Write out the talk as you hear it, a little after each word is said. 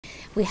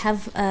We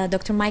have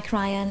Dr. Mike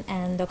Ryan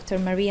and Dr.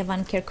 Maria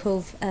Van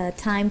Kerkhove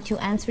time to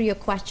answer your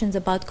questions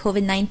about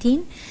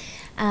COVID-19.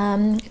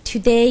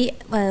 Today,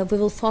 we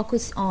will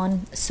focus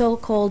on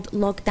so-called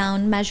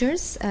lockdown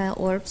measures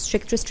or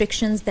strict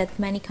restrictions that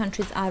many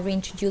countries are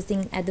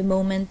reintroducing at the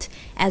moment,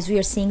 as we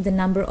are seeing the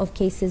number of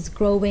cases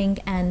growing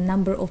and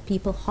number of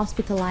people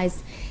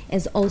hospitalized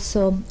is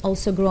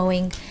also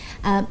growing.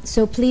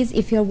 So please,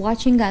 if you're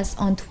watching us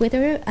on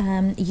Twitter,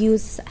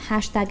 use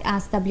hashtag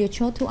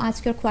AskWHO to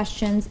ask your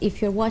questions.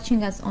 If you're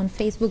watching us on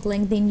Facebook,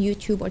 LinkedIn,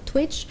 YouTube, or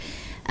Twitch,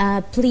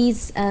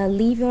 please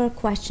leave your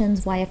questions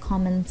via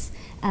comments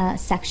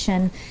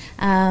section.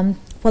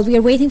 While we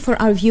are waiting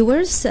for our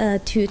viewers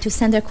to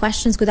send their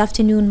questions, good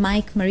afternoon,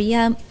 Mike,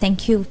 Maria.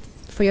 Thank you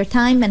for your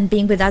time and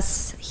being with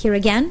us here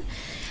again.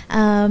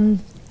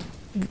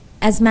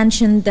 As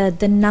mentioned,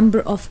 the number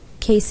of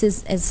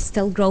cases is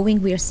still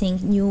growing. We are seeing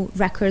new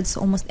records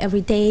almost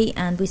every day,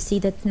 and we see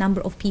that number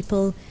of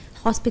people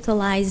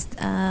hospitalized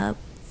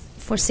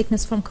for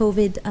sickness from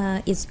COVID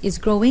is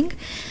growing.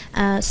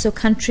 So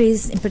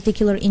countries, in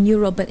particular in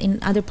Europe, but in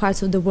other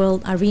parts of the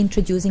world, are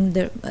reintroducing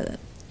the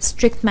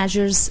strict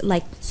measures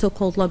like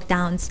so-called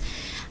lockdowns.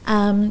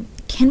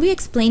 Can we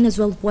explain as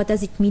well what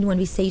does it mean when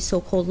we say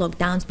so-called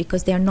lockdowns,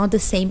 because they are not the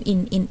same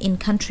in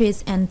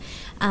countries, and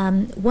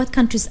what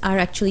countries are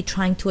actually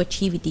trying to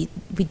achieve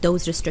with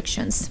those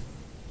restrictions?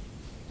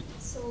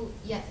 So,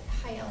 yeah,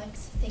 hi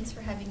Alex, thanks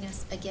for having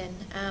us again.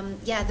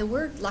 Yeah, the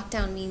word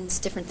lockdown means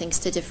different things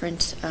to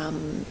different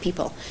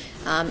people,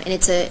 and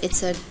it's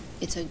a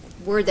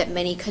word that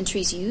many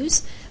countries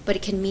use, but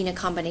it can mean a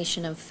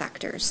combination of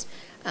factors.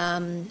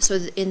 So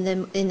in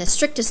the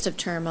strictest of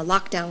term, a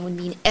lockdown would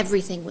mean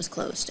everything was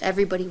closed.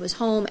 Everybody was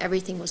home,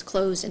 everything was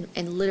closed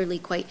and literally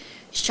quite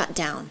shut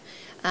down.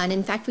 And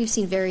in fact, we've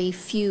seen very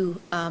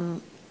few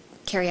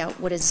carry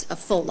out what is a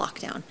full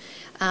lockdown.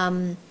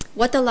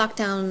 What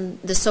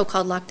the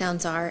so-called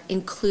lockdowns are,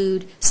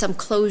 include some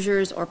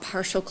closures or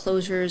partial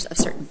closures of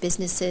certain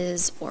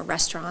businesses or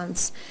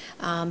restaurants,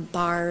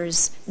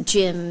 bars,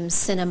 gyms,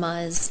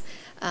 cinemas,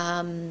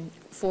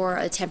 for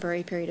a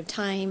temporary period of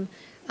time.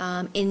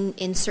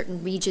 In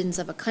certain regions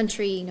of a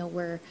country,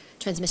 where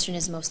transmission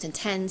is most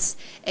intense.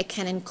 It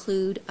can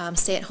include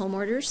stay-at-home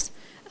orders,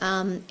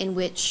 in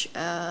which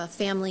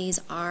families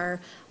are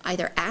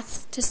either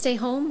asked to stay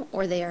home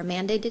or they are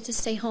mandated to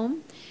stay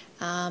home.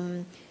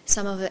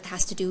 Some of it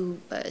has to do,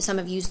 some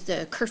have used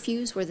the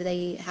curfews where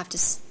they have to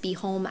be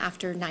home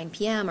after 9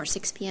 p.m. or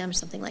 6 p.m. or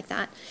something like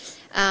that.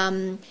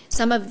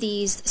 Some of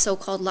these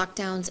so-called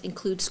lockdowns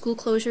include school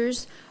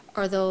closures,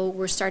 although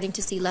we're starting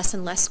to see less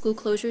and less school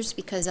closures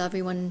because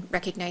everyone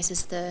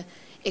recognizes the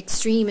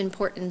extreme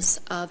importance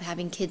of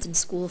having kids in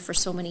school for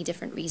so many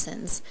different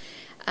reasons.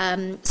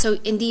 So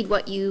indeed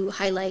what you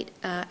highlight,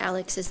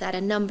 Alex, is that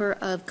a number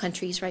of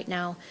countries right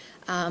now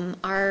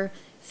are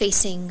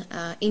facing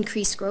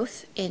increased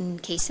growth in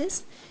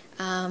cases,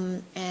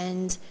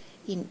 and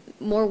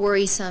more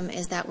worrisome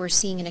is that we're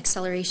seeing an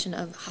acceleration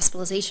of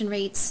hospitalization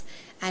rates,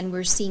 and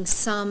we're seeing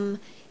some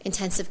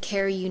intensive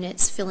care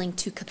units filling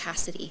to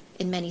capacity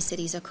in many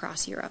cities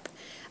across Europe.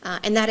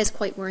 And that is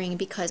quite worrying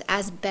because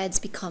as beds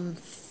become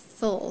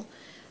full,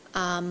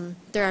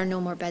 there are no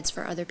more beds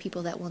for other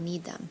people that will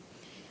need them.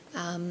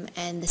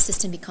 And the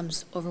system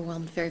becomes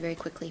overwhelmed very, very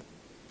quickly.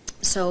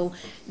 So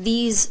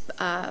these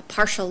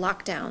partial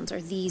lockdowns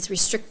or these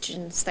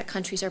restrictions that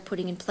countries are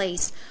putting in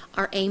place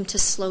are aimed to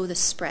slow the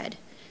spread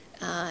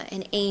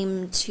and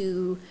aim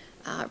to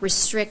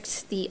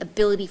restrict the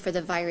ability for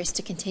the virus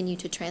to continue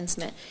to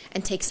transmit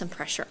and take some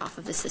pressure off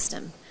of the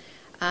system.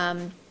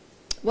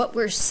 What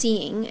we're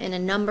seeing in a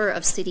number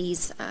of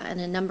cities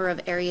and a number of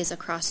areas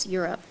across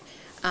Europe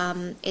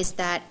is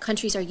that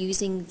countries are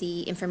using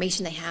the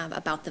information they have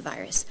about the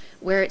virus,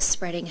 where it's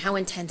spreading, how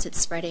intense it's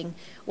spreading,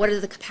 what are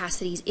the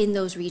capacities in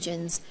those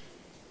regions,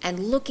 and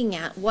looking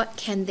at what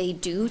can they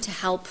do to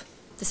help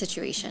the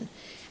situation.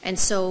 And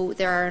so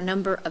there are a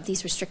number of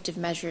these restrictive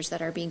measures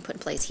that are being put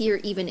in place. Here,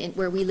 even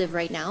where we live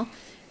right now,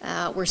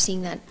 we're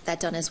seeing that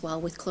done as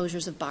well with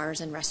closures of bars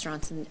and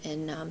restaurants,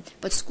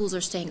 but schools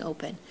are staying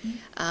open.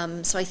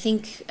 So I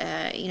think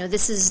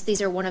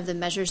these are one of the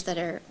measures that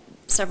are,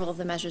 several of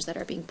the measures that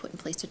are being put in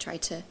place to try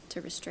to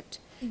restrict,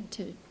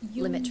 to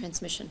limit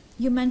transmission.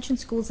 You mentioned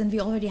schools, and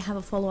we already have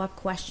a follow-up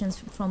questions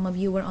from a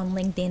viewer on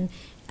LinkedIn.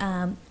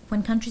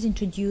 When countries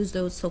introduce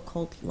those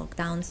so-called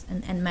lockdowns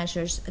and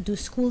measures, do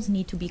schools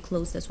need to be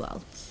closed as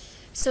well?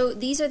 So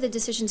these are the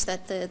decisions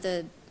that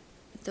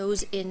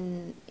those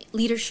in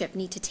leadership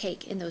need to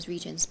take in those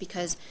regions,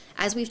 because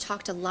as we've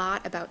talked a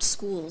lot about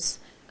schools,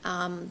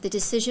 the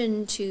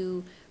decision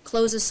to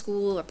close a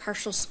school or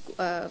partial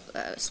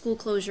school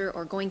closure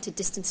or going to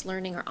distance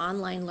learning or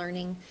online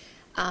learning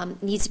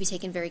needs to be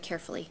taken very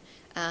carefully.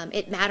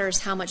 It matters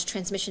how much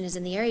transmission is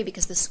in the area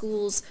because the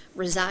schools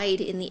reside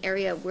in the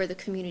area where the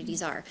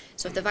communities are.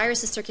 So if the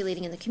virus is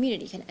circulating in the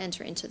community, it can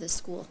enter into the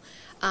school.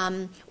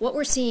 What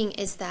we're seeing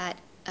is that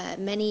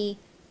many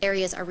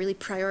areas are really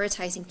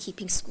prioritizing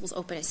keeping schools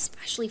open,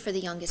 especially for the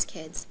youngest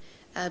kids.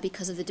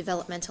 because of the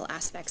developmental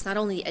aspects, not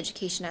only the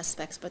education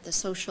aspects, but the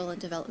social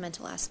and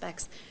developmental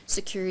aspects,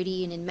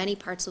 security, and in many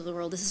parts of the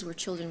world, this is where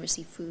children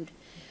receive food.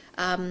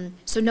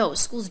 So no,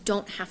 schools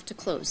don't have to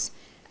close.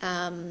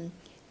 And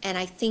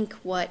I think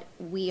what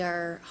we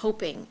are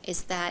hoping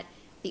is that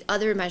the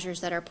other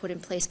measures that are put in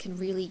place can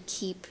really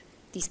keep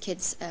these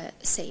kids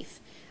safe.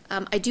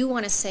 I do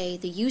want to say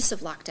the use of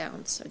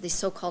lockdowns, or the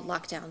so-called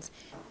lockdowns,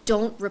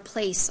 don't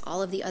replace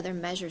all of the other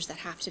measures that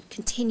have to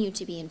continue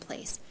to be in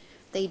place.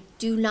 They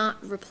do not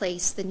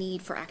replace the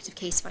need for active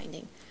case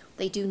finding.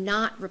 They do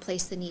not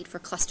replace the need for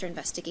cluster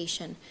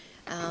investigation,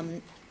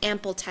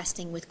 ample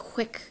testing with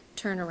quick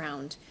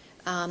turnaround,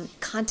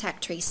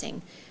 contact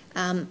tracing.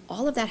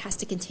 All of that has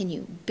to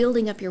continue,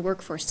 building up your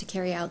workforce to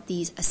carry out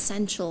these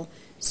essential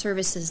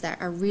services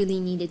that are really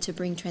needed to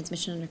bring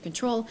transmission under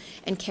control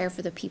and care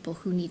for the people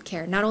who need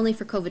care, not only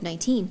for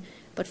COVID-19,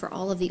 but for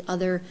all of the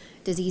other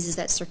diseases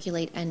that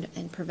circulate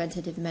and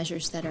preventative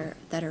measures that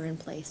are in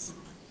place.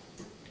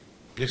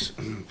 Yes,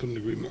 couldn't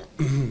agree more,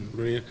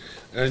 Maria.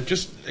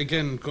 Just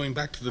again, going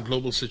back to the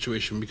global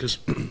situation, because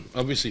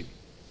obviously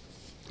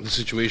the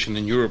situation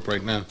in Europe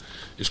right now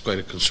is quite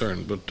a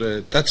concern, but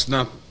that's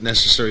not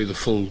necessarily the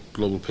full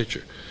global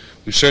picture.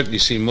 We've certainly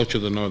seen much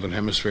of the Northern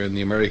Hemisphere and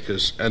the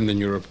Americas and in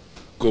Europe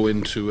go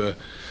into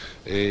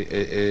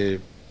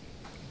an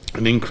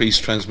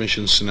increased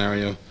transmission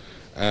scenario.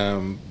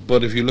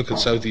 But if you look at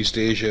Southeast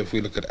Asia, if we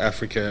look at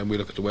Africa, and we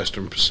look at the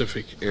Western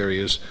Pacific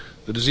areas,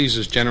 the disease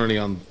is generally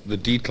on the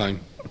decline,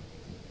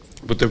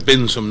 but there have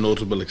been some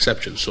notable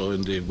exceptions. So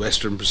in the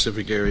Western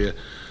Pacific area,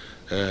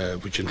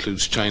 which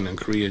includes China and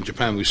Korea and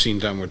Japan, we've seen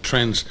downward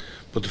trends,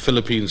 but the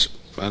Philippines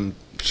and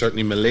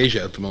certainly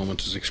Malaysia at the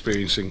moment is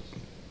experiencing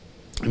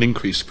an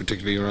increase,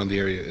 particularly around the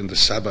area, in the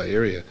Sabah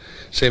area.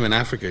 Same in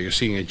Africa, you're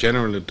seeing a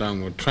general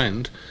downward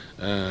trend,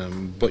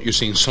 but you're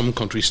seeing some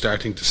countries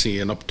starting to see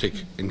an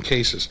uptick in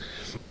cases.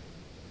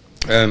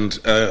 And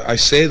I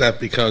say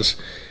that because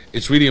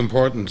it's really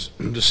important.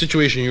 The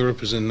situation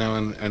Europe is in now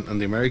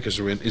and the Americas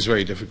are in is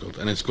very difficult,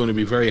 and it's going to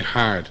be very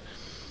hard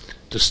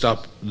to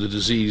stop the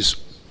disease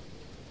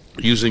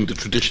using the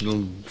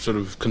traditional sort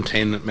of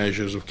containment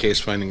measures of case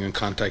finding and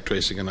contact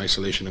tracing and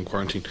isolation and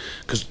quarantine,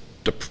 because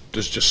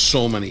there's just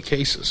so many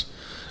cases.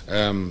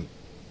 And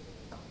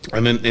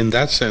in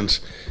that sense,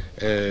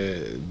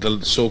 the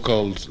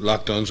so-called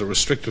lockdowns or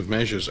restrictive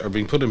measures are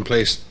being put in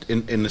place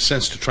in a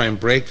sense to try and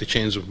break the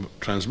chains of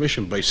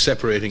transmission by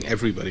separating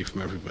everybody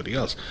from everybody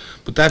else.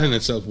 But that in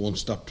itself won't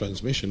stop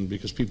transmission,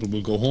 because people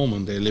will go home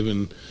and they live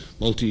in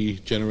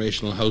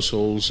multi-generational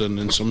households, and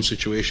in some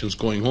situations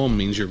going home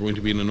means you're going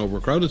to be in an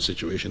overcrowded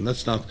situation.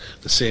 That's not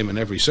the same in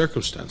every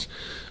circumstance.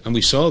 And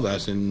we saw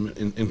that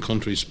in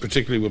countries,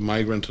 particularly with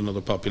migrant and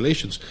other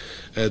populations.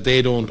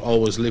 They don't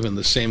always live in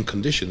the same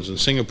conditions. In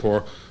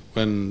Singapore,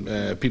 when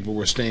people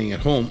were staying at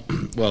home,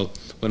 well,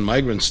 when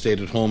migrants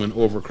stayed at home in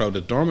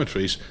overcrowded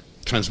dormitories,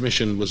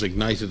 transmission was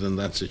ignited in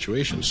that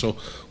situation. So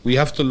we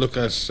have to look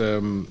at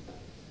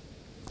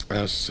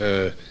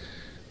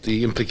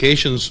the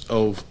implications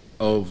of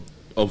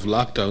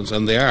lockdowns,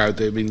 and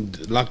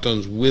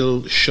lockdowns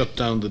will shut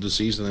down the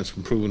disease, and it's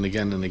been proven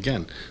again and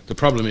again. The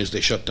problem is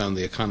they shut down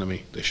the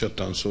economy, they shut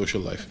down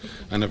social life,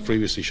 and have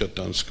previously shut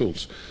down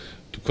schools.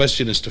 The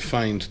question is to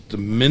find the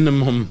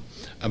minimum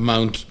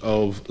amount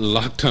of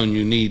lockdown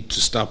you need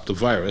to stop the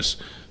virus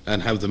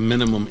and have the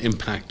minimum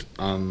impact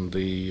on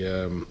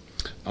the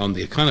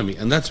economy,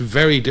 and that's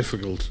very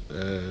difficult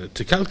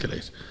to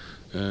calculate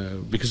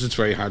because it's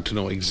very hard to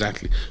know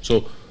exactly.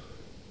 So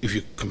if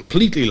you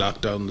completely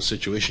lock down the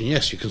situation,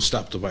 yes, you can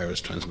stop the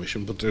virus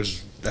transmission, but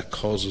that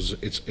causes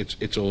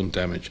its own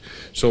damage.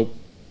 So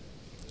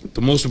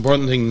the most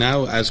important thing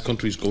now, as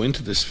countries go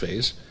into this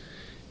phase,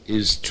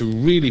 is to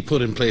really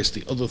put in place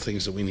the other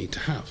things that we need to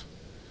have.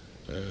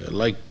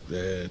 Like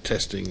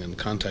testing and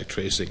contact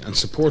tracing and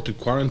supported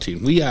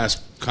quarantine. We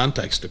ask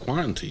contacts to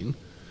quarantine.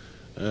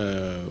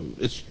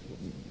 It's,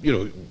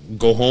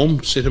 go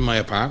home, sit in my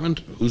apartment.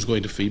 Who's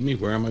going to feed me?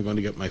 Where am I going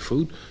to get my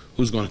food?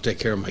 Who's going to take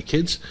care of my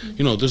kids?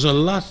 There's a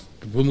lot.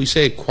 When we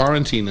say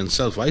quarantine and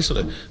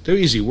self-isolate, they're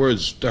easy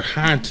words. They're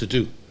hard to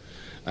do.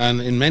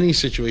 And in many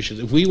situations,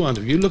 if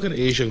you look at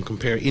Asia and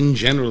compare in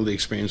general the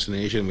experience in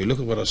Asia, and we look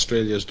at what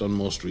Australia has done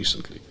most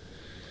recently,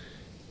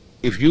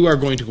 if you are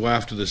going to go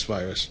after this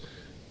virus,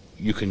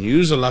 you can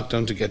use a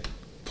lockdown to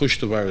push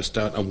the virus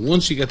down, and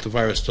once you get the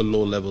virus to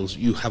low levels,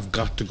 you have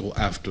got to go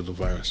after the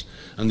virus.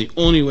 And the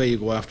only way you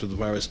go after the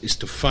virus is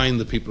to find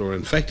the people who are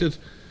infected.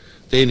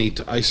 They need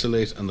to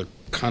isolate, and the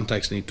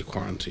contacts need to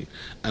quarantine.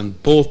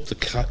 And both the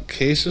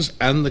cases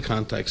and the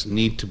contacts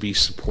need to be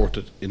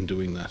supported in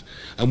doing that.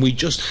 And we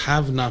just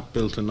have not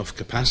built enough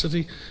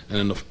capacity and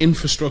enough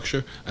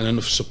infrastructure and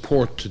enough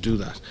support to do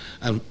that.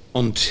 And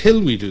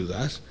until we do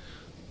that,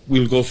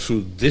 we'll go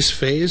through this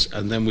phase,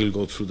 and then we'll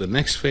go through the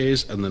next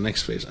phase and the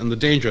next phase. And the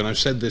danger, and I've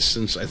said this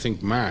since I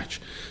think March,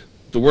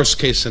 the worst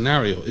case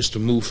scenario is to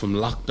move from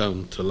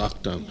lockdown to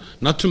lockdown.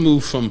 Not to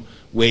move from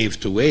wave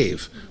to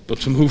wave, but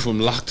to move from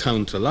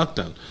lockdown to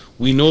lockdown.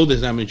 We know the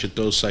damage it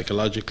does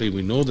psychologically,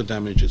 we know the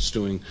damage it's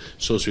doing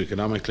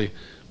socioeconomically,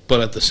 But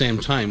at the same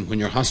time, when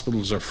your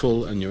hospitals are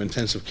full and your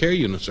intensive care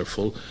units are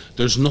full,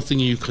 there's nothing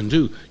you can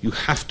do. You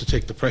have to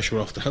take the pressure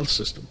off the health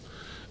system.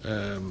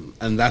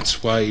 And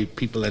that's why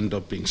people end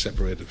up being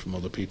separated from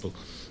other people.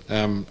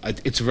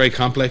 It's very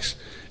complex.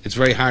 It's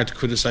very hard to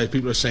criticise.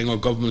 People are saying, oh,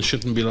 governments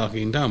shouldn't be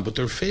locking down. But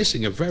they're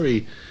facing a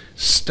very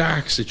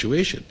stark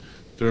situation.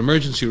 Their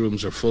emergency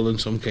rooms are full in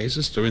some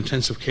cases. Their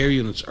intensive care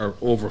units are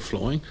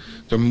overflowing.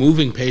 They're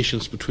moving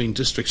patients between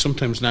districts,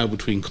 sometimes now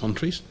between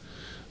countries.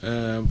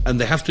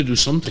 And they have to do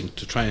something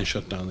to try and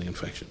shut down the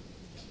infection.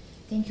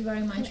 Thank you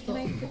very much. Can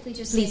I quickly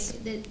just Please. say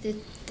that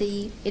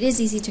it is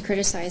easy to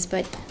criticize,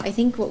 but I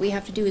think what we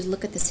have to do is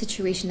look at the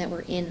situation that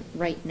we're in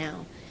right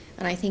now.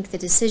 And I think the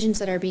decisions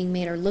that are being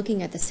made are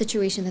looking at the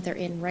situation that they're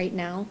in right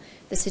now,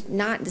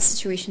 not the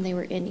situation they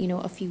were in,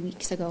 a few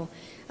weeks ago.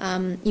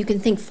 You can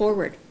think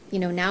forward.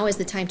 Now is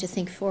the time to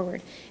think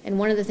forward. And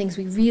one of the things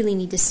we really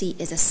need to see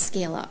is a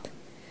scale up.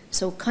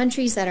 So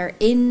countries that are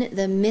in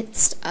the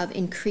midst of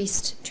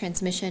increased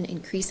transmission,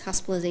 increased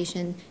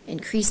hospitalization,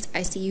 increased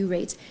ICU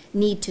rates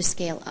need to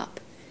scale up.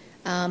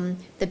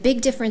 The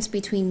big difference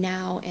between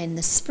now and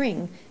the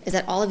spring is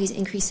that all of these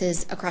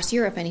increases across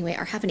Europe anyway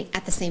are happening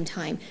at the same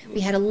time.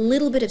 We had a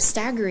little bit of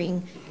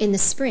staggering in the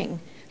spring,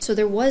 so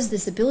there was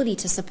this ability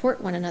to support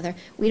one another.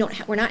 We're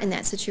not in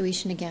that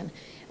situation again.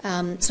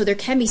 So there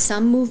can be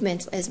some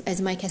movement,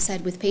 as Mike has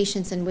said, with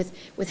patients and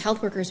with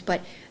health workers,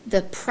 but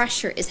the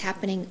pressure is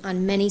happening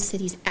on many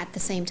cities at the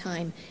same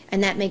time,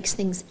 and that makes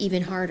things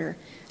even harder.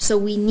 So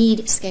we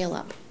need scale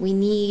up. We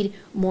need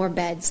more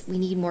beds. We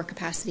need more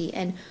capacity.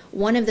 And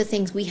one of the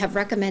things we have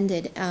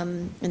recommended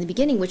in the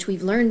beginning, which we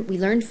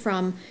learned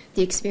from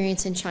the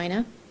experience in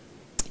China,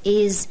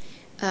 is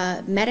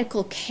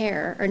medical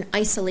care or an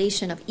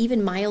isolation of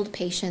even mild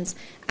patients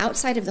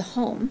outside of the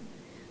home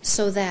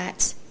so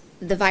that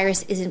the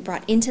virus isn't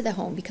brought into the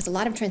home, because a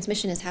lot of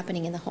transmission is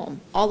happening in the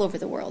home all over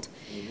the world.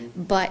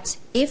 But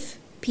if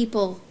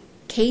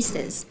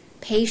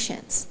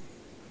patients,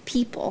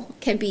 people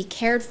can be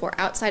cared for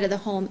outside of the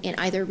home in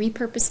either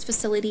repurposed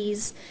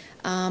facilities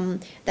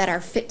that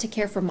are fit to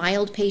care for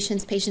mild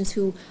patients, patients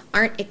who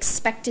aren't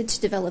expected to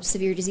develop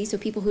severe disease, so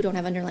people who don't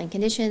have underlying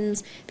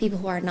conditions, people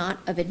who are not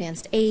of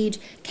advanced age,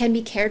 can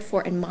be cared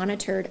for and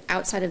monitored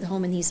outside of the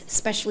home in these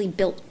specially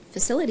built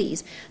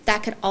facilities.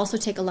 That could also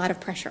take a lot of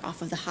pressure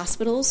off of the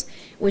hospitals,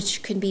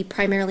 which can be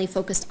primarily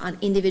focused on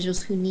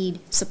individuals who need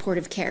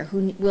supportive care,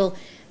 who will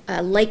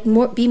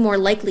be more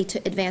likely to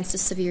advance to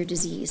severe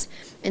disease.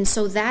 And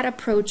so that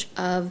approach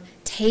of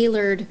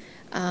tailored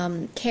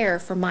care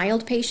for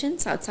mild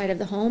patients outside of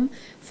the home,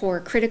 for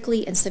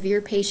critically and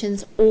severe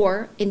patients,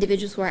 or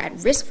individuals who are at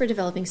risk for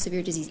developing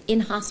severe disease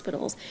in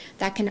hospitals,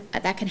 that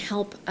can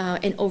help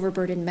an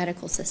overburdened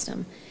medical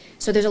system.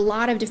 So there's a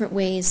lot of different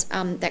ways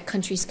that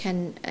countries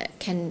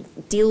can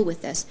deal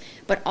with this,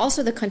 but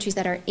also the countries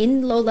that are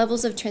in low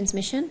levels of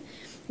transmission,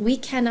 we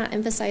cannot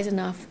emphasize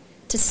enough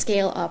to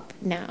scale up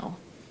now.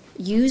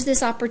 Use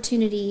this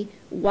opportunity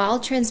while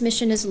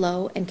transmission is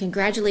low, and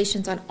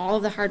congratulations on all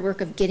of the hard work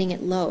of getting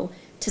it low,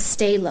 to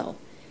stay low.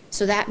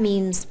 So that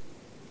means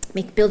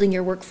building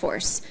your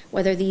workforce,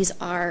 whether these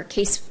are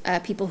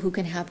people who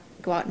can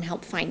go out and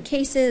help find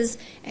cases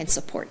and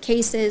support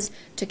cases,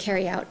 to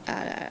carry out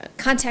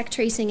contact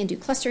tracing and do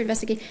cluster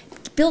investigation.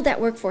 Build that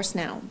workforce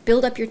now.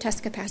 Build up your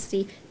test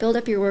capacity, build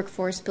up your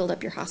workforce, build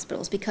up your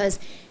hospitals, because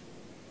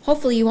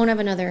hopefully you won't have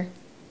another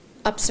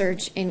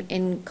upsurge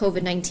in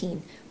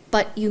COVID-19,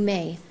 but you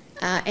may.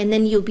 And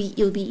then you'll be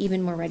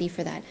even more ready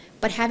for that.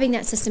 But having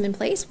that system in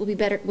place will be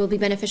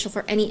beneficial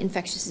for any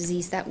infectious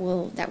disease that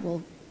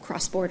will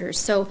cross borders.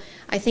 So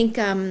I think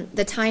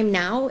the time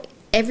now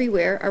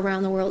everywhere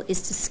around the world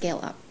is to scale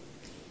up.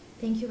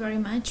 Thank you very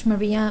much,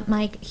 Maria.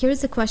 Mike,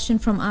 here's a question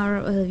from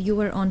our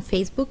viewer on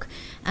Facebook,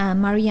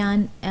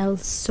 Marianne El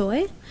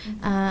Soy.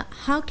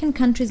 How can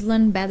countries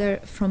learn better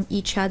from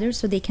each other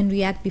so they can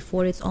react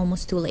before it's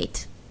almost too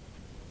late?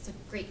 It's a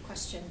great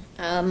question.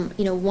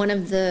 One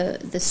of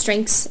the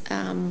strengths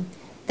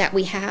that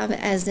we have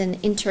as an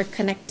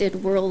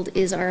interconnected world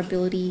is our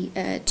ability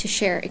to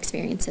share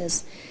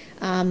experiences.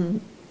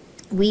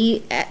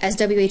 We, as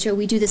WHO,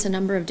 we do this a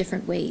number of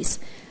different ways,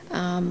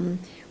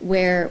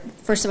 where,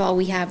 first of all,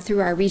 we have,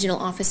 through our regional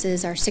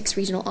offices, our 6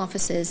 regional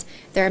offices,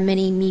 there are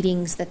many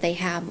meetings that they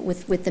have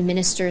with the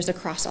ministers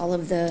across all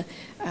of the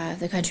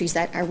countries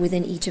that are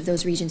within each of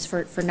those regions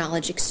for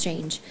knowledge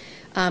exchange.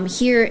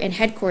 Here in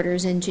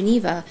headquarters in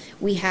Geneva,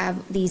 we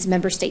have these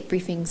member state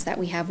briefings that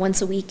we have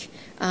once a week,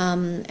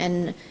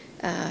 and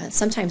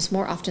sometimes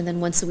more often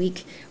than once a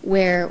week,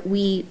 where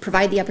we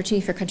provide the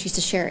opportunity for countries to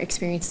share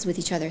experiences with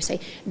each other. Say,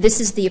 this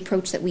is the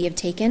approach that we have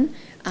taken.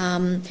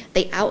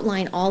 They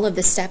outline all of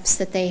the steps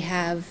that they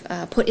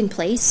have put in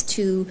place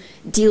to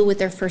deal with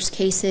their first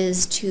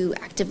cases, to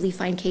actively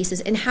find cases,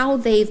 and how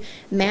they've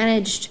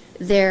managed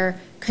their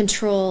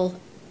control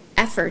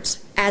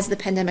efforts as the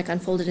pandemic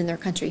unfolded in their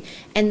country.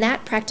 And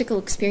that practical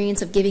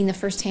experience of giving the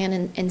first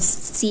hand and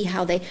see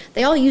how they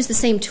all use the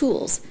same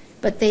tools.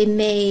 but they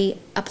may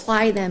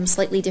apply them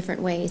slightly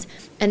different ways.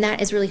 And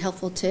that is really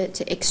helpful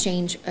to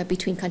exchange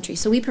between countries.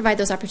 So we provide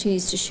those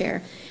opportunities to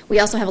share. We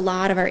also have a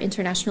lot of our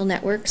international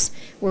networks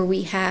where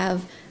we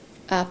have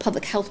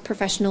public health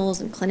professionals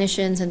and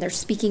clinicians, and they're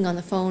speaking on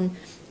the phone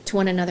to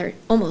one another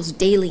almost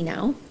daily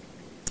now.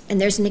 And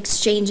there's an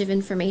exchange of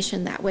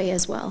information that way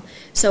as well.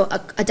 So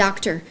a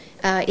doctor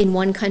in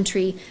one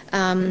country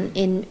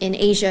in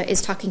Asia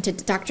is talking to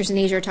doctors in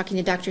Asia, or talking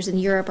to doctors in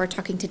Europe, or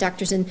talking to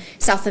doctors in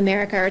South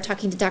America, or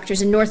talking to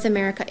doctors in North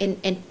America,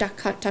 and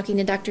talking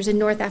to doctors in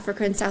North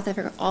Africa and South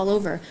Africa, all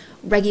over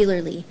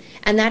regularly.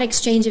 And that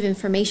exchange of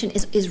information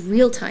is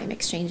real-time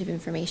exchange of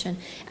information.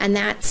 And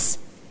that's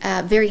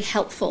very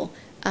helpful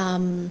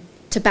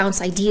to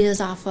bounce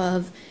ideas off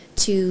of,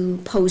 to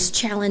pose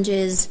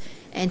challenges,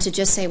 and to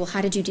just say, well, how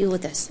did you deal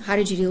with this? How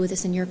did you deal with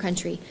this in your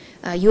country?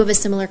 You have a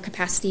similar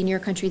capacity in your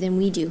country than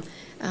we do,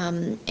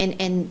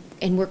 and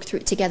work through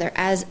it together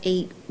as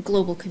a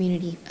global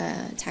community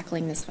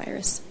tackling this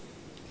virus.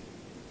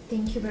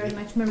 Thank you very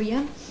much,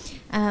 Maria.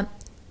 Our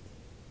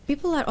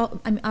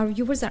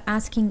viewers are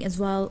asking as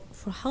well,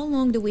 for how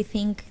long do we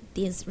think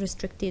these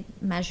restricted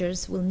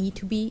measures will need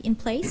to be in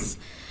place?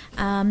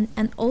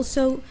 And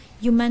also,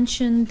 you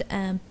mentioned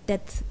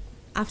that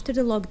after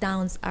the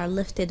lockdowns are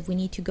lifted, we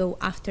need to go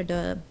after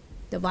the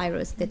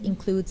virus. That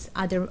includes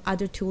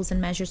other tools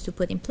and measures to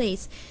put in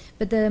place.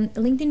 But the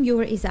LinkedIn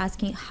viewer is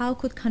asking, how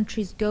could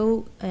countries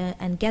go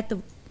and get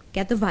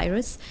the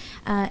virus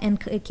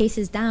and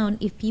cases down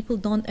if people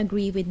don't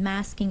agree with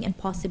masking and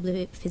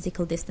possibly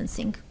physical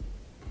distancing?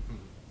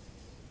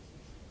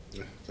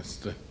 Yeah, that's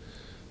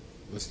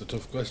the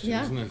tough question,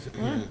 yeah. Isn't it?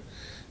 Yeah.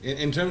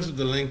 In terms of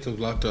the length of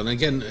lockdown,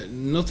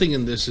 again, nothing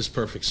in this is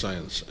perfect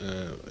science,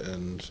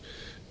 and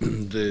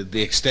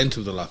the extent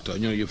of the lockdown.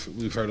 You know,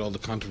 we've heard all the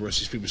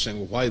controversies. People saying,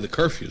 "Well, why the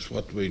curfews?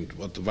 What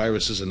the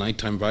virus is a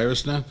nighttime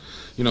virus now?"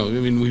 You know, I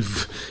mean,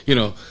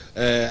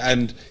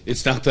 and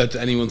it's not that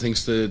anyone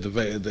thinks the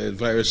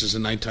virus is a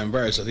nighttime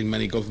virus. I think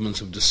many governments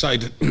have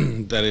decided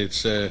that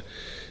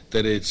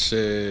it's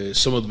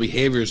some of the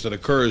behaviours that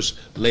occurs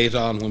late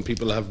on when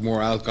people have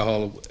more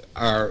alcohol.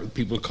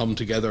 People come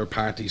together,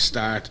 parties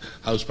start,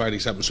 house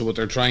parties happen. So what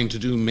they're trying to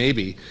do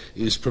maybe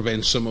is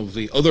prevent some of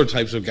the other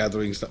types of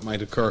gatherings that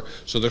might occur.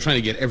 So they're trying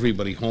to get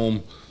everybody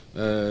home,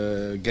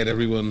 get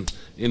everyone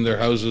in their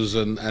houses,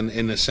 and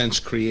in a sense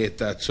create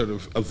that sort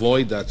of,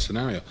 avoid that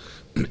scenario.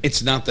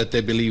 It's not that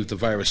they believe the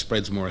virus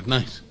spreads more at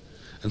night.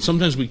 And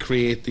sometimes we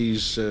create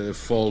these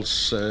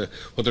false,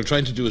 what they're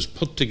trying to do is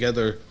put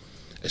together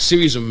a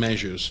series of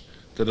measures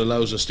that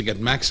allows us to get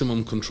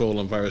maximum control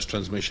on virus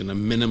transmission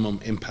and minimum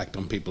impact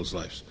on people's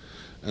lives.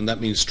 And that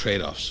means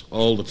trade-offs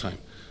all the time.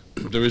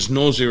 There is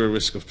no zero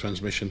risk of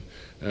transmission,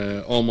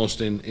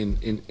 almost in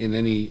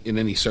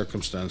any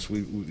circumstance.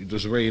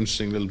 There's a very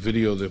interesting little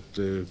video that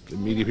the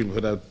media people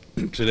put out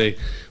today,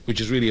 which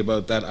is really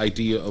about that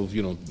idea of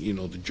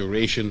the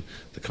duration,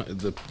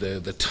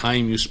 the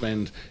time you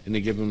spend in a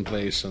given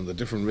place, and the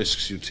different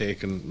risks you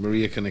take. And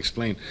Maria can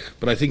explain.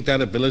 But I think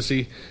that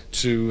ability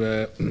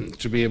to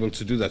be able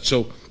to do that.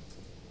 So,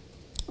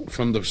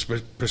 from the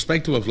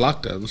perspective of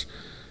lockdowns,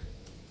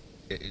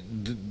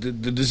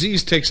 the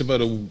disease takes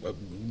about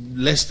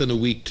less than a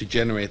week to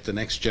generate the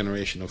next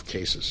generation of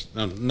cases.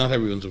 Now, not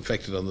everyone's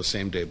infected on the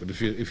same day, but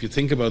if you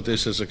think about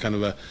this as a kind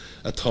of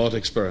a thought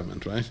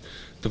experiment, right?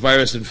 The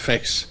virus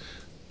infects,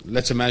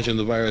 let's imagine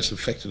the virus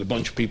infected a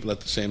bunch of people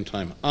at the same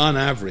time. On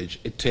average,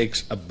 it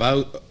takes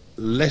about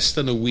less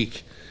than a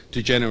week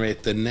to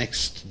generate the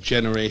next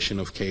generation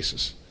of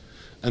cases,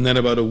 and then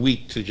about a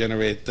week to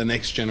generate the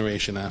next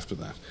generation after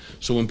that.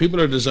 So when people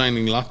are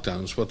designing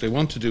lockdowns, what they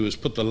want to do is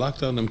put the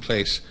lockdown in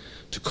place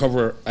to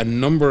cover a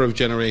number of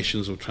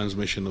generations of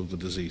transmission of the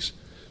disease.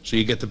 So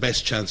you get the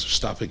best chance of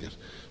stopping it.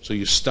 So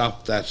you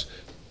stop that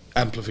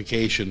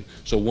amplification.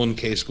 So one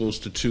case goes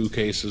to 2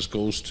 cases,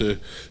 goes to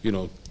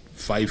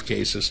 5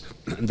 cases,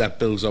 and that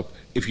builds up.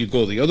 If you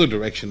go the other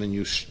direction and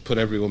you put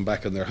everyone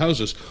back in their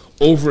houses,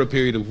 over a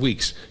period of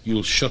weeks,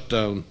 you'll shut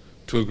down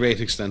to a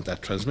great extent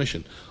that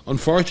transmission.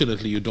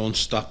 Unfortunately, you don't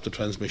stop the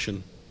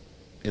transmission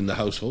in the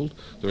household.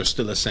 There are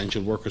still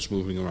essential workers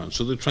moving around.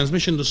 So the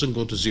transmission doesn't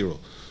go to zero.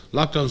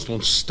 Lockdowns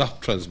don't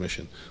stop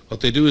transmission. What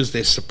they do is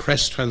they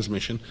suppress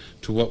transmission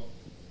to what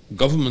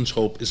governments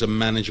hope is a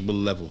manageable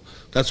level.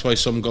 That's why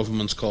some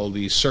governments call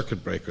these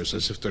circuit breakers,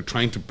 as if they're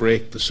trying to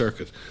break the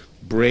circuit,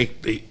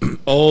 break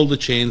all the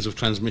chains of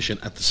transmission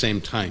at the same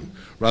time,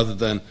 rather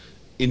than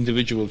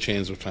individual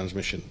chains of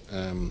transmission,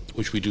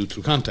 which we do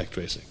through contact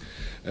tracing.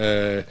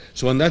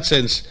 So in that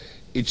sense,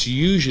 it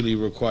usually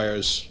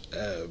requires,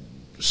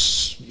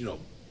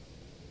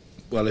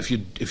 well, if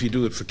you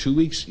do it for 2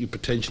 weeks, you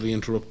potentially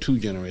interrupt 2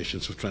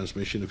 generations of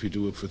transmission. If you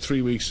do it for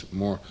 3 weeks,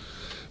 more.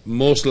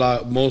 Most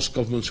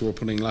governments who are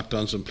putting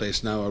lockdowns in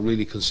place now are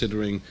really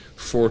considering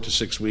 4 to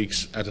 6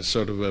 weeks at a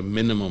sort of a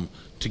minimum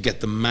to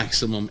get the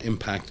maximum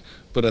impact,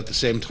 but at the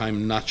same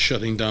time not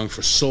shutting down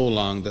for so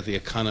long that the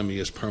economy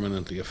is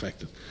permanently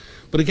affected.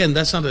 But again,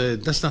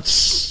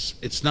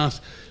 it's not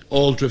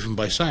all driven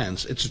by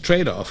science. It's a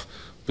trade-off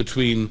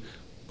between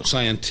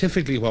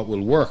scientifically what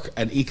will work,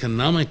 and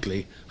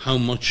economically how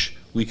much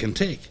we can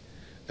take.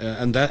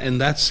 And that, in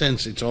that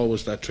sense, it's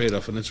always that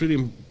trade-off, and it's really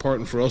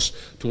important for us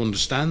to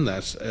understand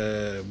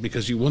that,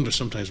 because you wonder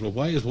sometimes, well,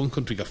 why has one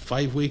country got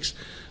 5 weeks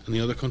and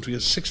the other country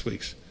has 6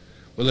 weeks?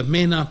 Well, it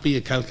may not be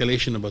a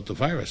calculation about the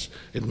virus.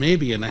 It may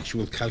be an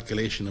actual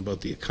calculation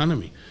about the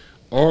economy,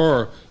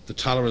 or the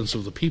tolerance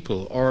of the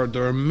people, or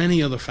there are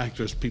many other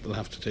factors people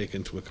have to take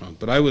into account.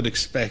 But I would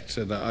expect,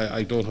 and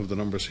I don't have the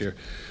numbers here,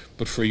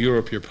 but for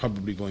Europe, you're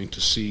probably going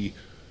to see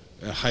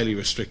highly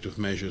restrictive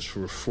measures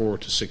for 4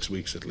 to 6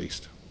 weeks at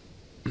least.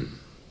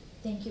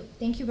 Thank you.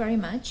 Thank you very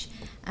much.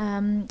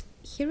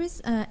 Here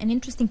is an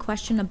interesting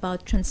question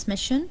about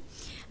transmission.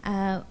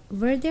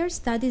 Were there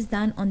studies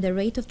done on the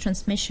rate of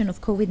transmission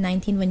of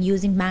COVID-19 when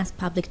using mass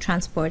public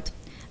transport?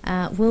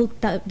 Will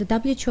the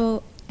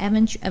WHO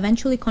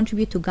eventually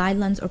contribute to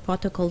guidelines or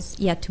protocols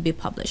yet to be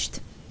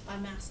published?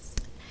 On masks?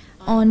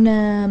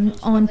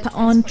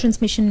 On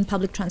transmission in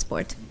public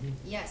transport.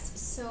 Yes,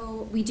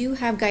 so we do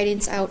have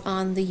guidance out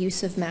on the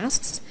use of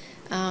masks.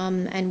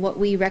 And what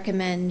we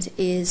recommend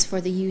is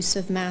for the use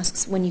of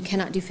masks when you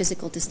cannot do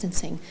physical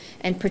distancing.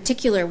 In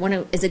particular,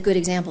 is a good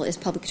example is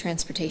public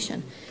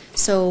transportation.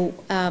 So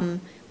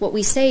what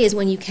we say is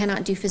when you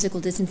cannot do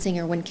physical distancing,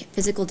 or when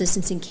physical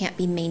distancing can't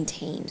be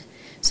maintained.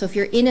 So if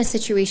you're in a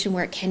situation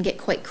where it can get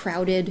quite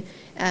crowded,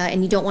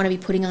 and you don't want to be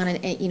putting on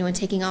and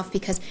taking off,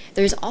 because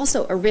there's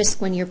also a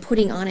risk when you're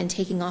putting on and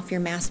taking off your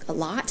mask a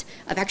lot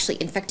of actually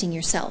infecting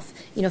yourself.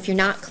 If you're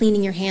not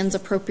cleaning your hands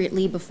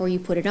appropriately before you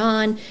put it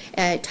on,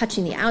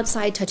 touching the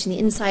outside, touching the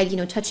inside,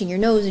 touching your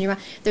nose and your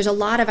mouth, there's a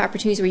lot of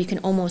opportunities where you can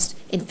almost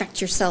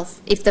infect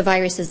yourself if the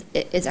virus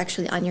is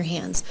actually on your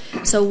hands.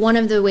 So one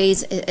of the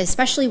ways,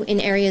 especially in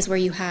areas where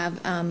you have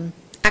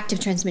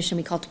active transmission,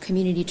 we call it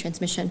community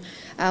transmission,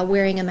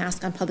 wearing a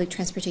mask on public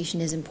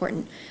transportation is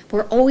important. But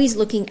we're always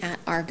looking at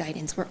our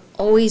guidance. We're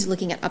always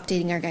looking at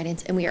updating our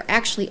guidance, and we are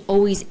actually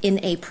always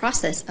in a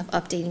process of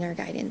updating our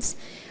guidance.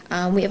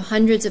 We have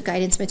hundreds of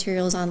guidance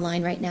materials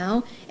online right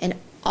now, and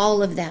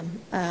all of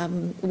them,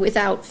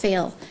 without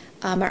fail,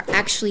 are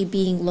actually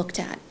being looked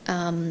at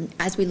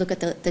as we look at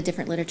the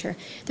different literature.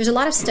 There's a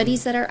lot of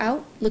studies that are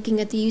out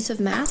looking at the use of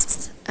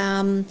masks,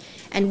 and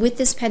with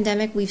this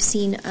pandemic, we've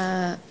seen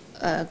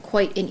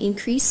quite an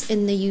increase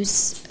in the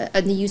use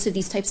of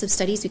these types of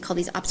studies. We call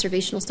these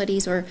observational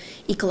studies or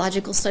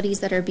ecological studies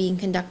that are being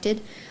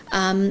conducted,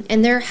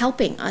 and they're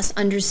helping us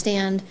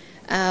understand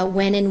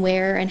when and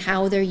where and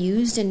how they're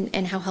used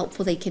and how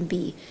helpful they can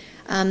be.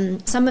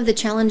 Some of the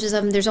challenges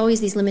of them, there's always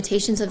these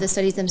limitations of the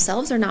studies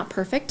themselves are not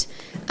perfect,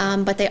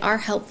 but they are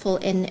helpful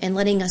in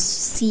letting us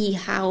see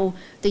how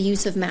the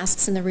use of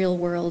masks in the real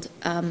world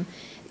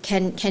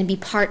can be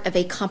part of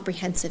a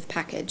comprehensive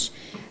package.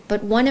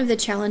 But one of the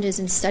challenges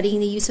in studying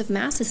the use of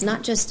masks is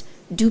not just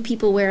do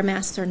people wear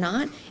masks or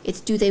not,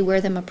 it's do they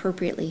wear them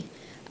appropriately.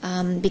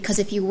 Because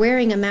if you're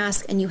wearing a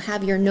mask and you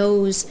have your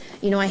nose,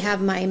 I have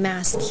my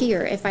mask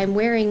here. If I'm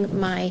wearing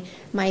my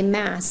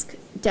mask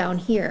down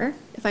here,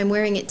 if I'm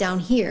wearing it down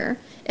here,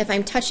 if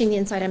I'm touching the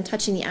inside, I'm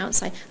touching the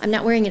outside, I'm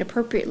not wearing it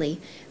appropriately.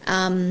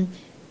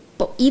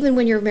 But even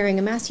when you're wearing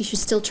a mask, you should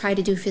still try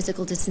to do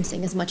physical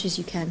distancing as much as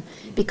you can,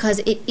 because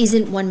it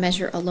isn't one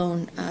measure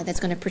alone that's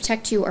going to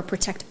protect you or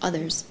protect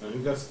others. I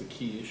think that's the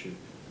key issue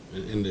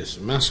in this.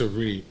 Masks are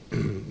really,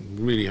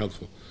 really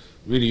helpful,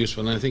 really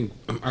useful, and I think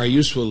are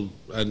useful,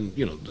 and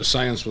the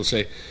science will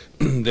say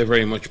they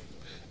very much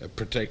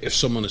protect. If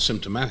someone is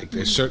symptomatic,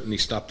 they certainly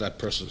stop that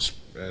person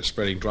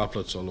spreading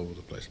droplets all over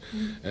the place.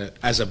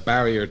 As a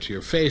barrier to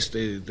your face,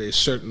 they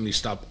certainly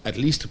stop at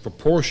least a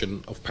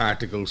proportion of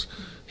particles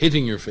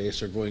hitting your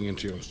face or going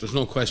into your nose. There's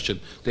no question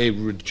they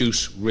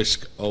reduce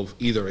risk of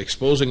either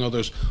exposing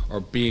others or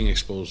being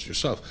exposed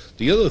yourself.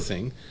 The other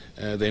thing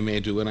they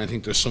may do, and I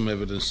think there's some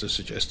evidence to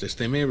suggest this,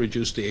 they may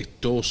reduce the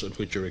dose at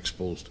which you're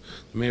exposed.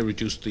 They may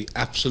reduce the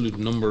absolute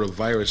number of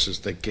viruses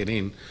that get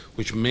in,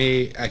 which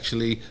may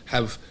actually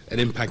have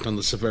an impact on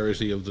the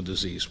severity of the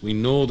disease. We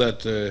know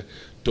that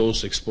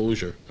dose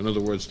exposure, in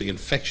other words, the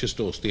infectious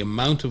dose, the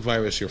amount of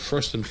virus you're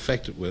first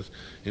infected with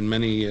in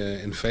many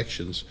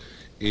infections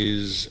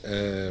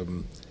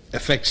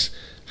affects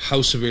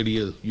how severely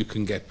ill you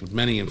can get with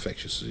many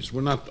infectious diseases.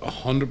 We're not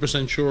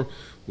 100% sure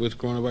with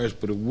coronavirus,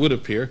 but it would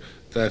appear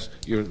that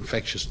your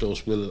infectious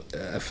dose will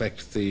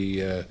affect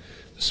the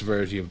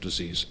severity of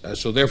disease.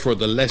 So therefore,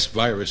 the less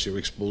virus you're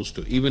exposed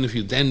to, even if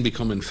you then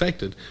become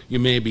infected, you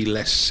may be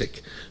less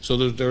sick. So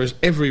there is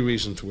every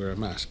reason to wear a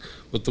mask.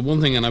 But the one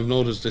thing, and I've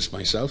noticed this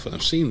myself, and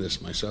I've seen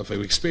this myself,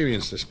 I've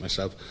experienced this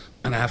myself,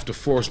 and I have to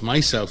force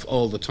myself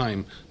all the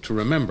time to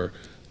remember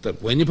that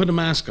when you put a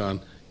mask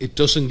on, it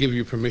doesn't give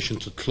you permission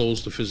to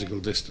close the physical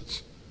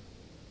distance.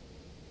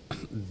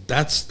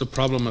 That's the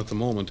problem at the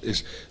moment,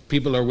 is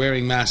people are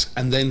wearing masks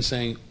and then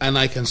saying, and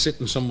I can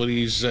sit in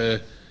somebody's, I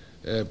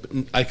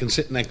can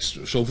sit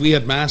next, so if we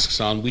had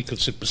masks on, we could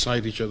sit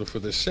beside each other for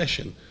this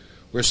session.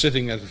 We're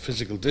sitting at a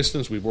physical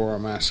distance, we wore our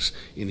masks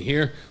in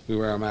here, we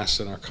wear our masks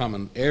in our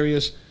common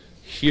areas.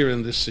 here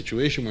in this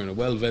situation, we're in a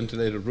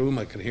well-ventilated room,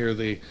 I can hear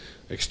the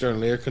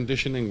external air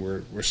conditioning,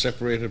 we're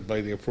separated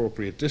by the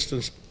appropriate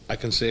distance, I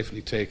can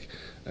safely take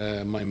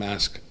my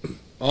mask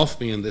off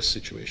me in this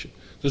situation.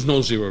 There's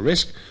no zero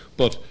risk,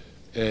 but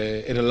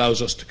it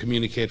allows us to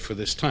communicate for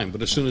this time.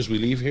 But as soon as we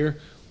leave here,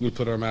 we'll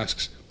put our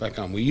masks back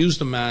on. We use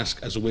the mask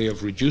as a way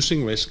of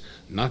reducing risk,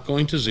 not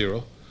going to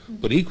zero,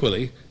 but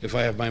equally, if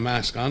I have my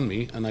mask on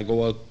me and I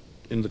go out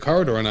in the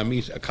corridor and I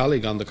meet a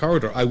colleague on the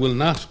corridor, I will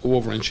not go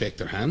over and shake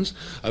their hands.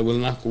 I will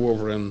not go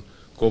over and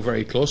go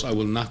very close. I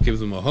will not give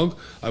them a hug.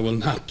 I will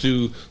not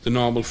do the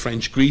normal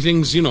French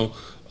greetings. You know,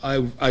 I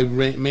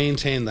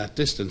maintain that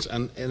distance.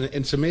 And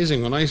it's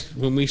amazing,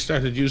 when we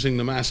started using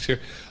the masks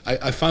here,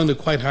 I found it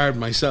quite hard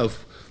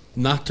myself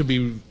not to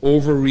be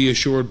over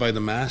reassured by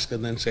the mask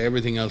and then say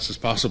everything else is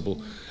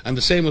possible. And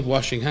the same with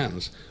washing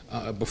hands,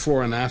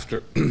 before and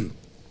after.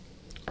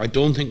 I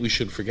don't think we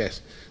should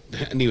forget.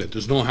 Anyway,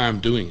 there's no harm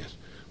doing it,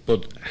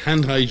 but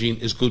hand hygiene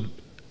is good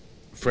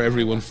for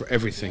everyone, for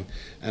everything,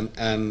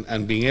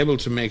 and being able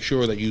to make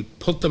sure that you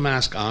put the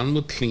mask on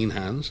with clean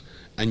hands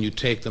and you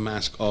take the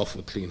mask off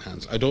with clean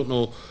hands. I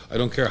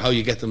don't care how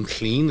you get them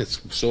clean, it's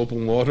soap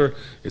and water,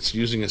 it's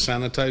using a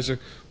sanitizer,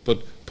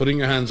 but putting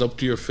your hands up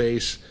to your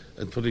face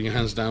and putting your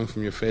hands down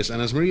from your face.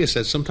 And as Maria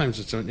said, sometimes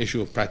it's an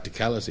issue of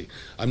practicality.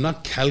 I'm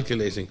not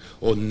calculating,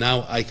 oh,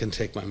 now I can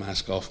take my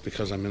mask off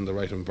because I'm in the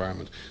right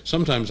environment.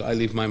 Sometimes I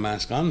leave my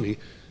mask on me,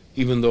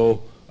 even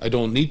though I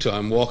don't need to.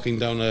 I'm walking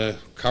down a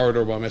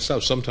corridor by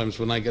myself. Sometimes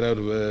when I get out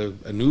of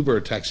an Uber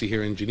taxi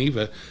here in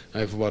Geneva, I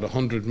have about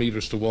 100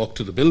 meters to walk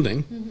to the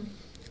building.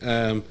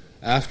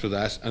 After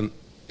that, and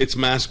it's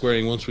mask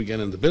wearing once we get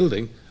in the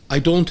building, I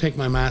don't take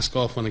my mask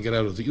off when I get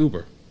out of the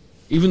Uber.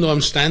 Even though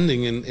I'm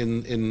standing in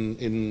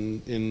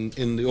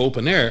the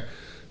open air,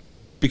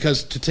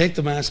 because to take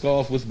the mask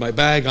off with my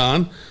bag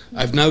on,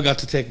 I've now got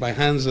to take my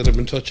hands that have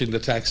been touching the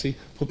taxi,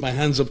 put my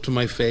hands up to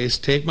my face,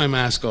 take my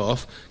mask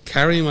off,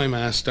 carry my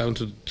mask down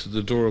to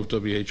the door of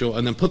WHO,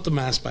 and then put the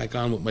mask back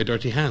on with my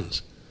dirty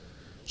hands.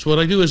 So what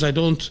I do is I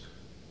don't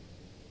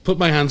put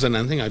my hands on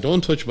anything, I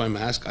don't touch my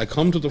mask, I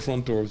come to the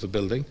front door of the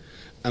building,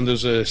 and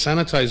there's a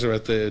sanitizer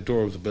at the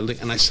door of the building,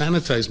 and I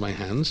sanitize my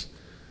hands,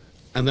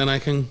 and then I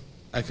can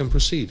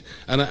proceed.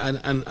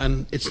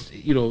 And it's,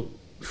 you know,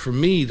 for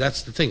me,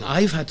 that's the thing.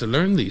 I've had to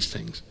learn these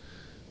things,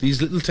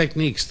 these little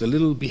techniques, the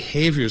little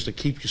behaviors that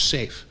keep you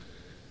safe.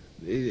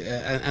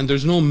 And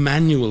there's no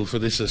manual for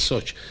this as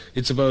such.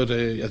 It's about,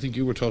 I think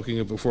you were talking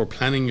about before,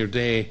 planning your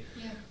day,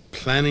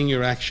 planning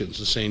your actions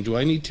and saying, do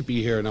I need to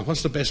be here? Now,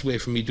 what's the best way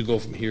for me to go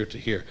from here to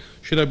here?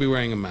 Should I be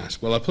wearing a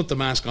mask? Well, I'll put the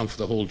mask on for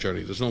the whole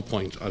journey. There's no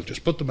point. I'll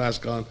just put the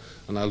mask on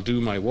and I'll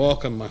do my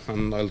walk and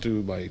I'll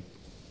do my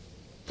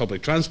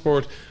public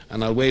transport,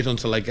 and I'll wait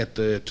until I get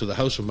to the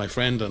house of my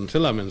friend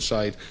until I'm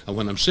inside, and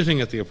when I'm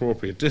sitting at the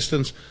appropriate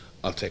distance,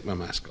 I'll take my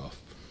mask off.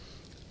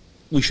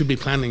 We should be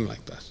planning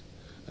like that,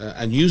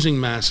 and using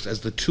masks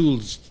as the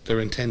tools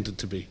they're intended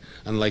to be.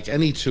 And like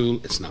any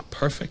tool, it's not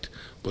perfect,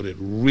 but it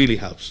really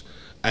helps,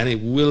 and it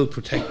will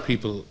protect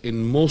people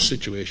in most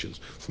situations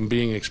from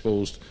being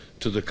exposed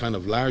to the kind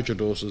of larger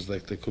doses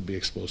that they could be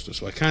exposed to.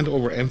 So I can't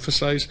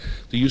overemphasize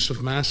the use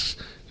of masks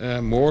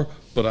more,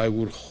 but I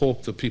would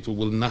hope that people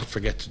will not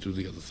forget to do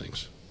the other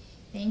things.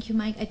 Thank you,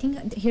 Mike. I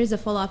think here's a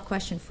follow-up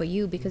question for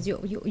you, because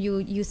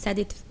you said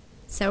it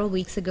several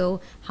weeks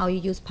ago, how you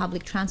use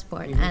public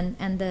transport.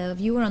 And the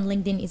viewer on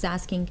LinkedIn is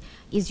asking,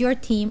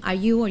 are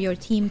you or your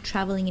team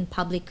traveling in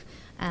public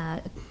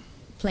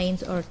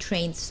planes or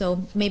trains?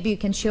 So maybe you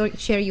can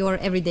share your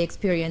everyday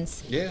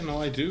experience. Yeah,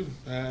 no, I do.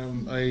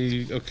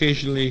 I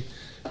occasionally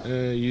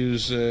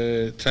use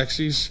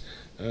taxis,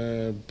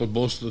 but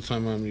most of the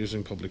time I'm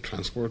using public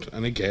transport.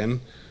 And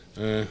again,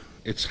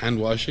 it's hand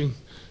washing,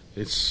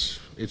 it's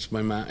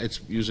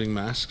using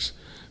masks,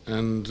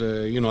 and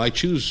you know, I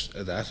choose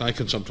that. I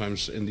can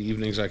sometimes in the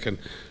evenings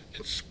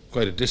it's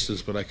quite a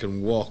distance, but I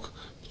can walk.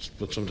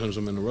 But sometimes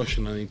I'm in a rush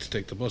and I need to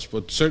take the bus.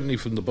 But certainly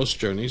from the bus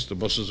journeys, the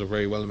buses are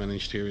very well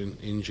managed here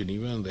in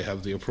Geneva, and they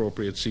have the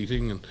appropriate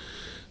seating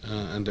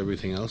and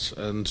everything else.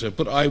 And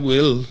but I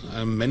will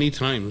many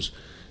times,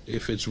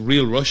 if it's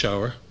real rush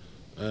hour,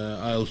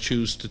 I'll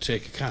choose to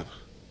take a cab,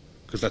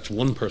 because that's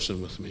one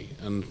person with me,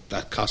 and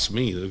that costs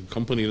me. The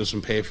company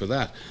doesn't pay for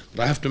that.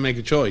 But I have to make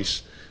a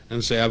choice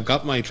and say, I've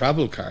got my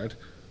travel card,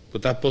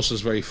 but that bus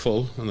is very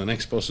full, and the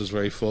next bus is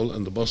very full,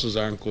 and the buses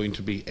aren't going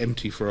to be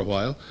empty for a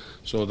while,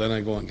 so then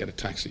I go and get a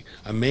taxi.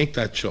 I make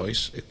that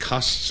choice. It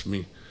costs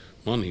me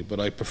money, but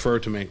I prefer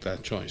to make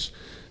that choice.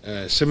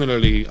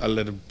 Similarly,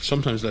 I'll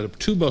sometimes let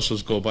two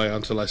buses go by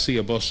until I see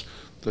a bus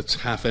that's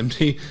half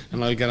empty,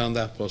 and I'll get on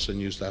that bus and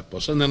use that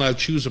bus. And then I'll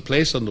choose a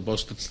place on the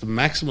bus that's the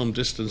maximum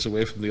distance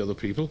away from the other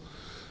people.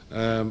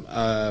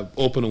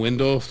 Open a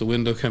window if the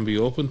window can be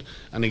opened,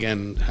 and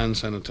again, hand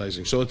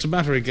sanitizing. So it's a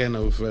matter again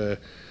of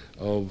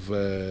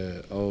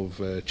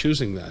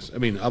choosing that. I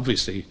mean,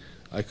 obviously,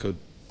 I could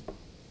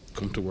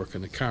come to work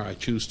in a car. I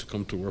choose to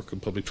come to work in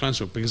public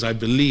transport because I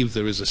believe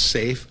there is a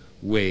safe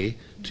way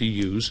to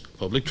use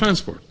public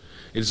transport.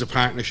 It is a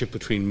partnership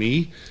between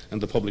me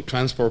and the public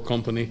transport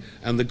company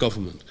and the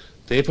government.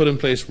 They put in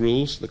place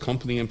rules. The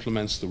company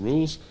implements the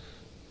rules.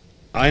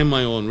 I am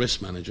my own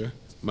risk manager.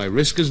 My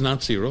risk is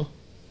not zero,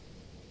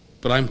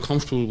 but I'm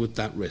comfortable with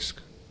that risk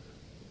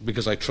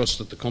because I trust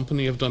that the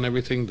company have done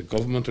everything, the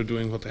government are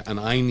doing what they, and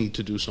I need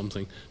to do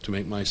something to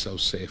make myself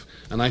safe.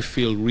 And I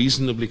feel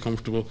reasonably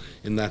comfortable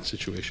in that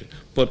situation.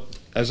 But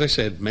as I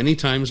said, many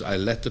times I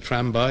let the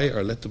tram by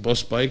or let the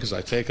bus by because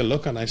I take a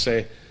look and I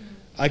say,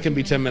 I can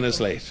be 10 minutes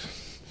late.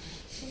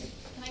 Can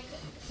I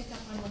pick up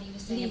on what you were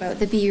saying about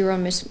the Be Your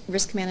Own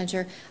Risk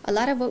Manager? A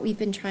lot of what we've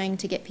been trying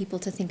to get people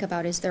to think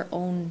about is their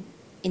own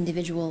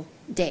individual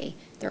day,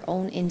 their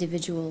own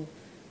individual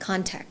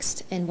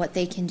context and what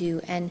they can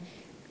do. And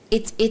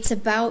it's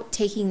about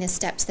taking the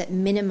steps that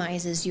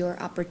minimizes your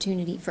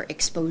opportunity for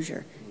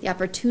exposure, the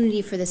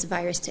opportunity for this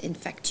virus to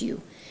infect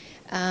you.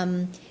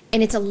 And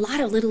it's a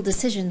lot of little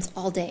decisions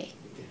all day.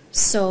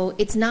 So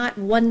it's not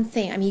one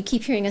thing. I mean, you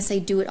keep hearing us say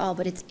do it all,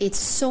 but it's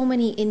so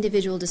many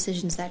individual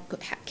decisions that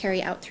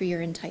carry out through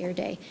your entire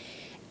day.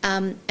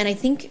 And I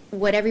think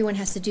what everyone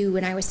has to do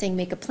when I was saying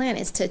make a plan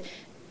is to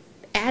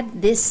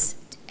add this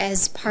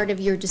as part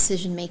of your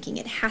decision making.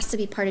 It has to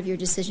be part of your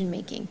decision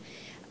making.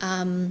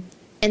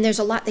 And there's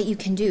a lot that you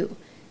can do.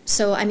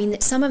 So, I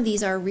mean, some of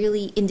these are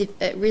really,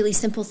 really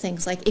simple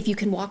things, like if you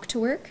can walk to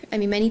work. I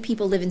mean, many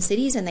people live in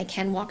cities and they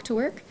can walk to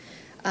work.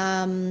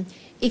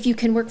 If you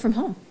can work from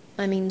home.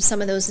 I mean,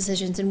 some of those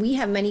decisions. And we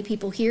have many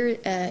people here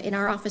in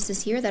our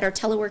offices here that are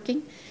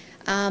teleworking.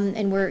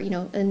 And we're,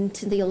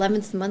 into the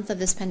 11th month of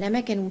this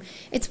pandemic. And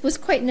it was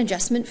quite an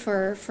adjustment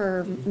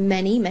for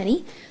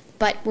many,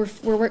 but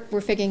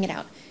we're figuring it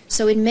out.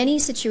 So in many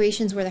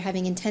situations where they're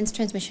having intense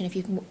transmission,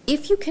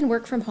 if you can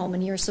work from home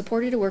and you're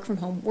supported to work from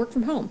home, work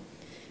from home.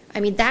 I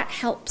mean, that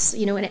helps,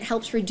 and it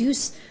helps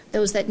reduce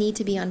those that need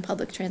to be on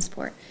public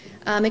transport.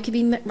 It could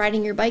be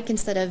riding your bike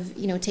instead of,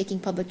 taking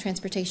public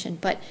transportation.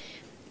 But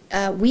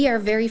we are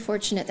very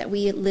fortunate that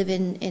we live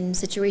in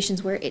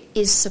situations where it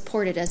is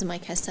supported, as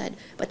Mike has said.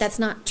 But that's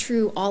not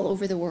true all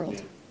over the world.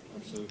 Yeah,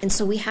 absolutely. And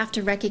so we have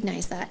to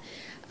recognize that.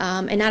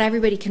 And not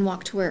everybody can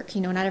walk to work,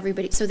 not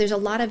everybody. So there's a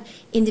lot of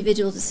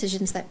individual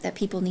decisions that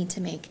people need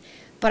to make.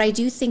 But I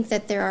do think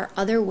that there are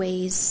other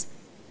ways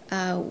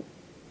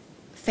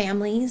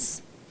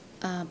families,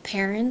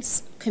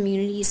 parents,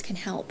 communities can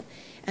help.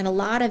 And a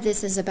lot of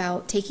this is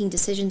about taking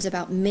decisions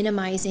about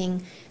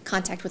minimizing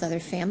contact with other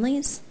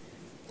families.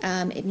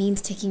 It means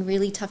taking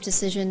really tough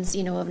decisions,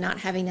 of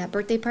not having that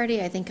birthday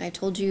party. I think I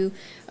told you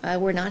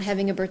we're not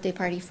having a birthday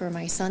party for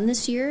my son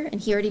this year,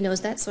 and he already knows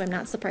that, so I'm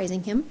not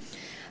surprising him.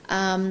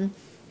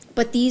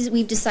 But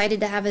we've decided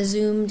to have a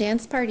Zoom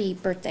dance party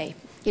birthday,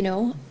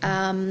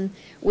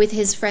 with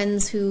his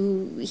friends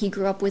who he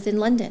grew up with in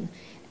London.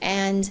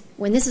 And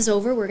when this is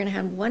over, we're going to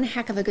have one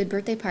heck of a good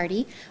birthday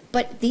party.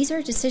 But these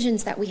are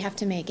decisions that we have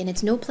to make. And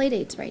it's no play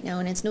dates right now,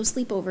 and it's no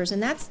sleepovers.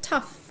 And that's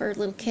tough for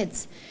little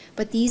kids.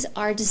 But these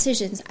are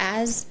decisions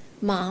as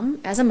a mom,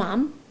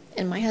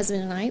 and my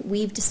husband and I,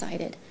 we've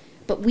decided.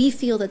 But we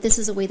feel that this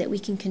is a way that we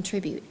can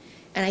contribute.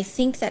 And I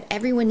think that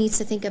everyone needs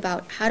to think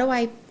about how do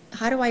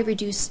I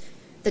reduce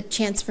the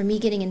chance for me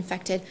getting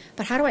infected,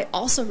 but how do I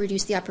also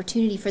reduce the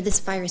opportunity for this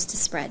virus to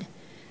spread?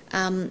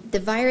 The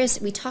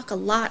virus, we talk a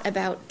lot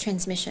about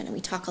transmission, and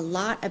we talk a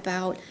lot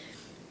about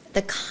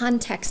the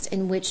context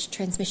in which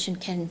transmission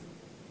can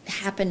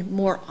happen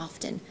more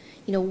often.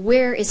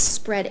 Where is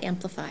spread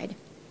amplified?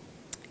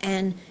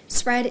 And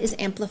spread is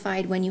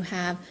amplified when you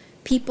have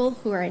people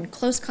who are in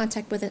close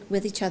contact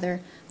with each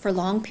other for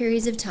long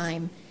periods of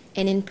time,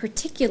 and in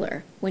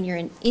particular, when you're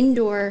in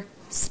indoor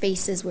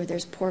spaces where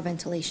there's poor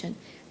ventilation.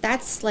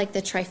 That's like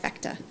the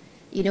trifecta.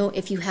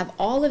 If you have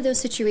all of those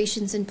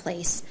situations in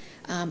place,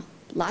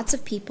 lots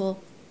of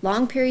people,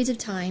 long periods of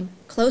time,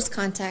 close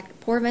contact,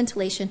 poor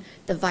ventilation,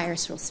 the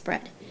virus will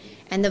spread.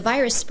 And the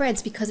virus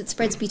spreads because it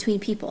spreads between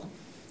people.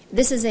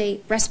 This is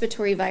a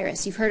respiratory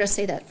virus. You've heard us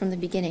say that from the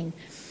beginning.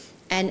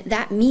 And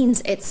that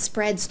means it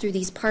spreads through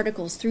these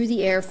particles, through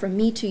the air, from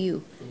me to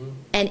you. Mm-hmm.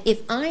 And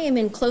if I am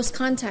in close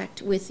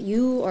contact with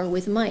you or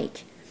with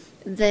Mike,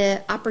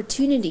 the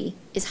opportunity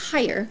is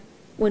higher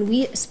when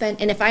we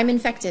spend, and if I'm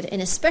infected,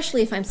 and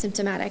especially if I'm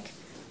symptomatic,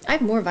 I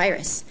have more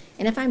virus.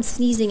 And if I'm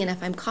sneezing and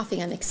if I'm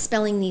coughing, I'm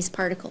expelling these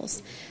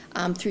particles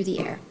through the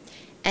air.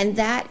 And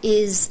that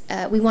is,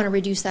 we want to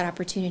reduce that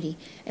opportunity.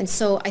 And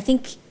so I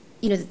think,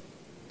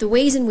 the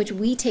ways in which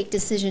we take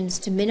decisions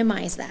to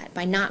minimize that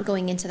by not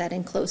going into that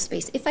enclosed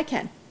space, if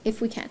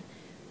we can,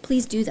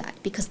 please do that,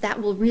 because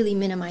that will really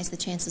minimize the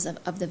chances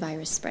of the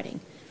virus spreading.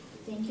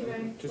 Thank you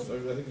very much. I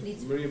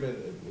think Maria made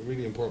a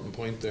really important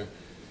point there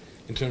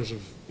in terms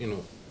of,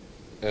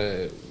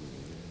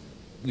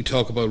 we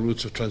talk about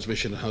routes of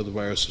transmission and how the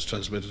virus is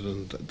transmitted,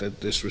 and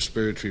this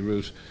respiratory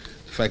route,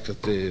 the fact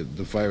that the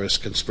virus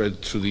can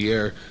spread through the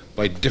air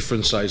by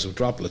different size of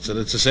droplets. And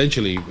it's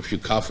essentially, if you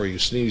cough or you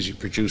sneeze, you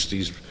produce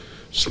these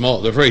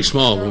small, they're very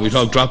small. When we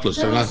talk droplets,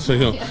 they're not,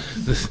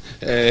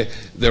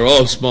 they're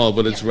all small,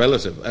 but it's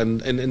relative.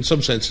 And in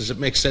some senses, it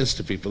makes sense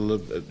to people.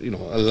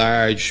 A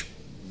large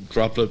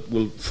droplet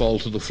will fall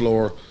to the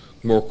floor,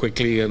 more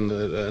quickly,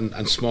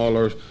 and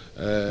smaller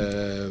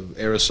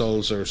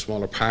aerosols or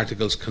smaller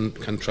particles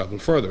can travel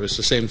further. It's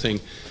the same thing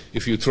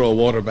if you throw a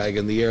water bag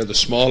in the air. The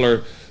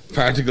smaller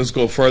particles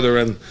go further,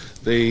 and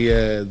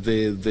the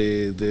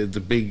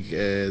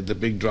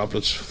big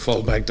droplets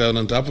fall back down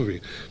on top of you.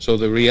 So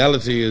the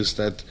reality is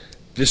that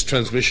this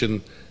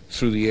transmission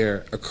through the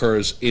air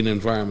occurs in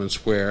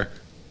environments where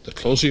the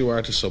closer you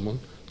are to someone,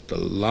 the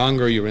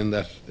longer you're in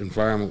that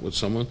environment with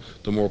someone,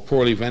 the more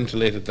poorly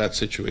ventilated that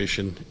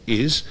situation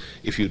is.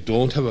 If you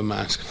don't have a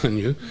mask on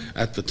you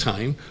at the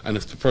time, and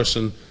if the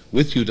person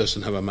with you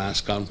doesn't have a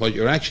mask on, what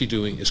you're actually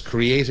doing is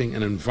creating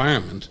an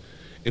environment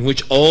in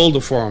which all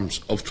the forms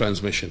of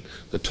transmission,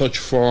 the touch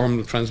form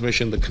of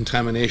transmission, the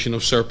contamination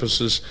of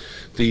surfaces,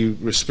 the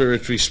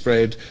respiratory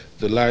spread,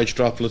 the large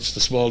droplets, the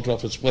small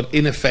droplets, what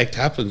in effect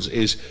happens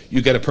is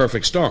you get a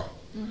perfect storm.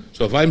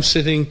 So if I'm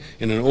sitting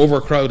in an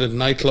overcrowded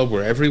nightclub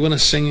where everyone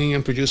is singing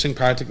and producing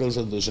particles,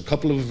 and there's a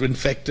couple of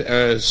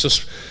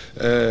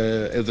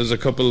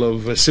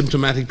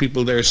symptomatic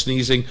people there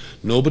sneezing,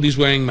 nobody's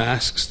wearing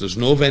masks, there's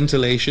no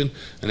ventilation,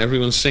 and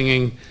everyone's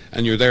singing,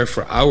 and you're there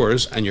for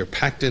hours, and you're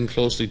packed in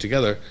closely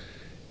together,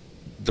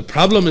 the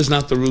problem is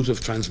not the route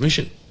of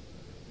transmission.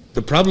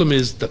 The problem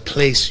is the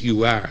place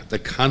you are, the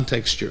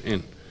context you're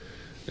in.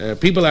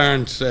 People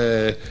aren't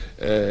super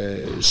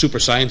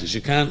scientists.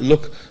 You can't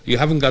look, you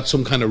haven't got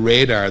some kind of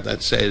radar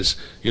that says,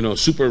 you know,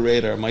 super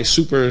radar, my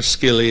super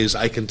skill is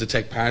I can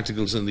detect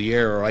particles in the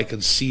air, or I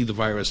can see the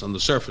virus on the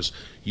surface.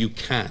 You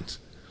can't.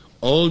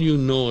 All you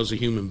know as a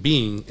human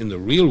being in the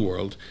real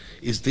world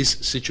is this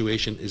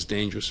situation is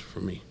dangerous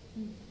for me.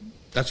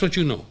 That's what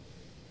you know.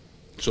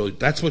 So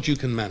that's what you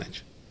can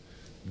manage.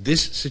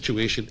 This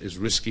situation is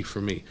risky for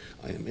me.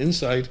 I am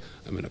inside,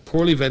 I'm in a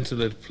poorly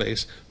ventilated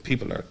place,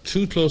 people are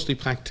too closely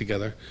packed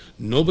together,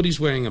 nobody's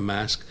wearing a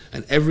mask,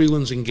 and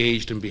everyone's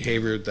engaged in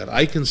behavior that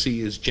I can see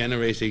is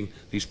generating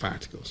these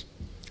particles.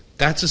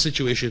 That's a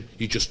situation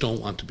you just don't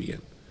want to be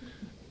in.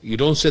 You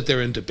don't sit there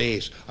and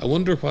debate, I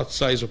wonder what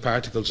size of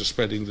particles are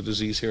spreading the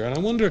disease here, and I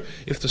wonder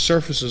if the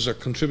surfaces are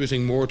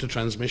contributing more to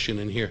transmission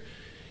in here.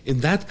 In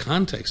that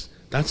context,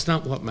 that's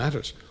not what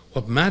matters.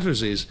 What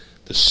matters is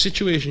the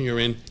situation you're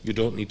in, you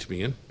don't need to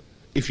be in.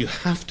 If you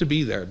have to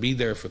be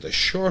there for the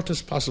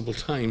shortest possible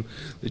time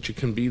that you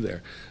can be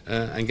there,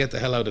 and get the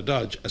hell out of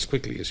Dodge as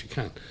quickly as you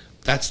can.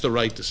 That's the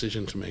right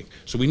decision to make.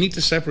 So we need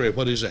to separate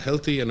what is a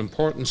healthy and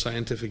important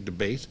scientific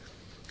debate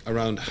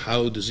around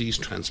how disease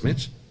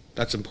transmits.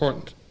 That's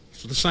important.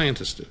 That's what the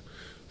scientists do.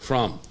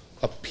 From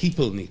what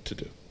people need to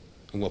do.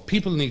 And what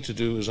people need to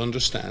do is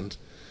understand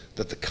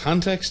that the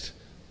context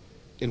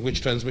in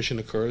which transmission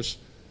occurs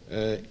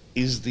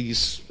is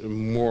these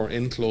more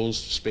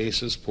enclosed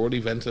spaces, poorly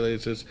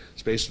ventilated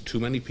spaces,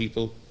 too many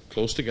people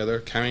close together,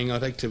 carrying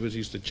out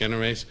activities that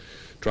generate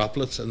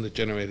droplets and that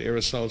generate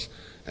aerosols.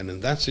 And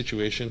in that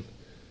situation,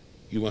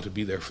 you want to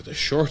be there for the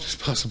shortest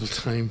possible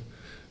time.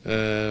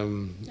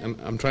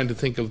 I'm trying to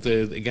think of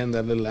again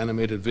that little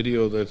animated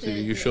video that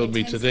you showed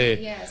me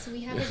today. Yeah, so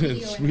we have a video.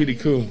 It's really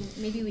cool.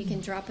 Maybe we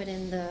can drop it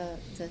in the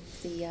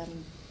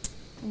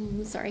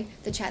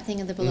chat thing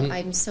in the below.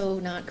 I'm so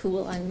not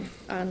cool on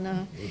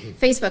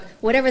Facebook.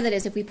 Whatever that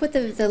is, if we put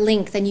the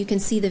link, then you can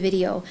see the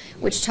video,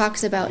 which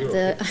talks about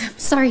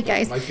sorry,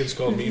 guys. My kids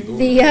call me boomer.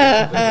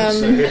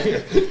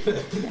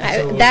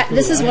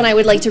 This is one I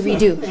would like to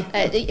redo.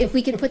 If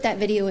we could put that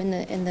video in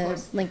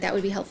the link, that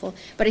would be helpful.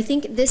 But I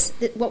think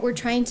what we're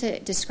trying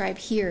to describe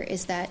here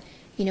is that,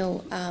 you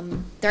know,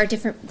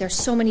 there's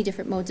so many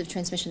different modes of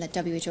transmission that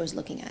WHO is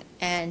looking at,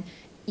 and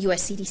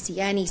US CDC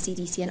and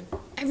ECDC and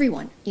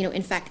everyone, you know,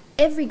 in fact,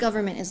 every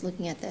government is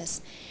looking at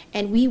this,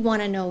 and we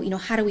want to know, you know,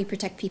 how do we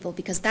protect people,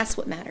 because that's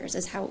what matters,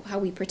 is how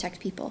we protect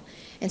people.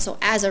 And so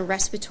as a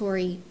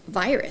respiratory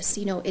virus,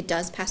 you know, it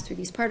does pass through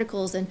these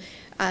particles, and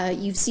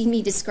you've seen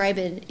me describe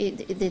it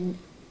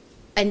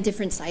in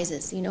different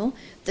sizes, you know.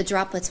 The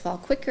droplets fall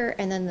quicker,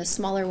 and then the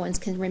smaller ones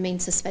can remain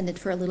suspended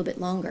for a little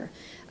bit longer.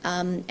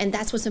 And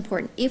that's what's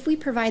important. If we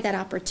provide that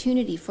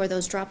opportunity for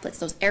those droplets,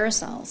 those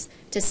aerosols,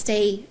 to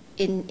stay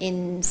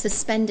in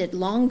suspended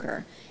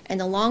longer, and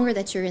the longer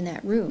that you're in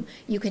that room,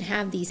 you can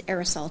have these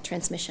aerosol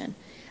transmission.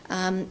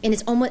 And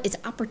it's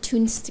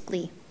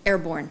opportunistically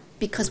airborne,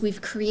 because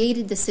we've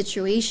created the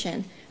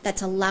situation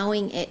that's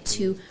allowing it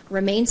to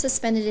remain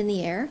suspended in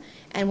the air,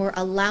 and we're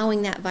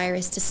allowing that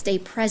virus to stay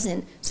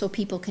present so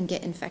people can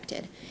get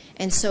infected.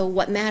 And so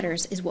what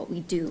matters is what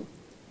we do.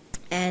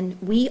 And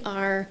we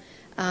are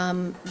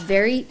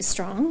very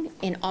strong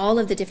in all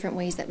of the different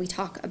ways that we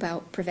talk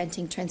about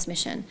preventing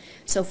transmission.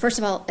 So first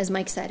of all, as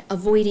Mike said,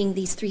 avoiding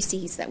these 3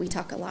 C's that we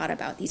talk a lot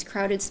about, these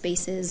crowded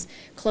spaces,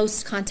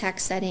 close contact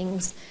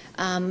settings,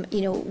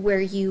 you know, where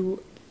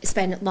you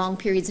spend long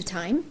periods of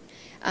time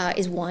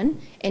is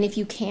one. And if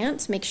you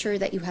can't, make sure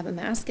that you have a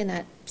mask in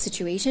that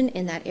situation,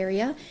 in that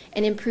area,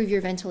 and improve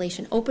your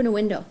ventilation. Open a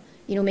window.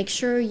 You know, make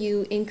sure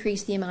you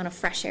increase the amount of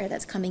fresh air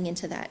that's coming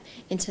into that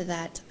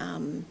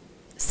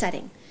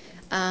setting.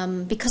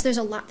 because there's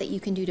a lot that you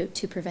can do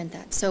to prevent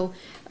that. So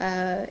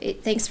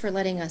thanks for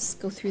letting us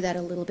go through that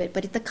a little bit.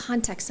 But the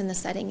context and the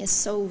setting is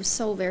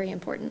so very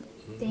important.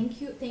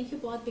 Thank you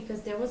both,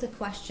 because there was a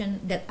question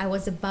that I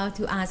was about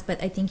to ask,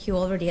 but I think you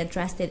already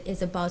addressed it,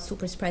 is about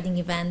super spreading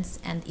events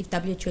and if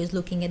WHO is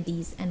looking at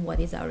these and what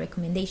is our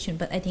recommendation.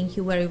 But I think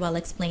you very well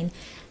explained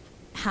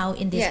how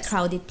in these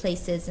crowded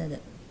places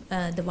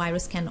the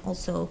virus can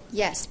also...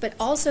 Yes, but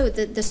also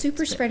the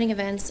super spreading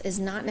events is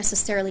not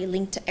necessarily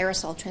linked to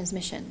aerosol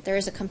transmission. There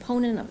is a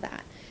component of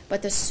that.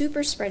 But the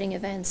super spreading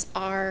events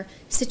are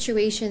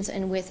situations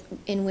in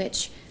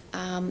which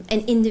an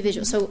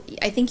individual... So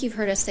I think you've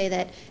heard us say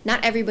that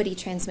not everybody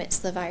transmits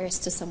the virus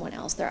to someone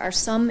else. There are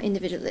some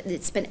individuals...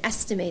 It's been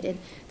estimated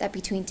that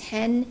between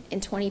 10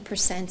 and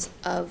 20%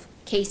 of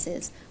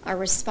cases are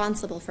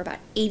responsible for about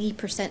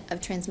 80%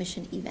 of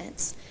transmission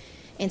events.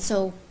 And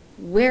so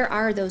where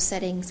are those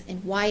settings,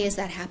 and why is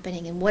that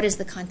happening, and what is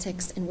the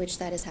context in which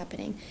that is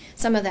happening?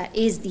 Some of that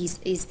is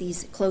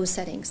these closed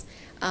settings.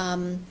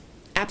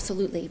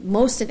 Absolutely.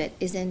 Most of it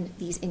is in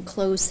these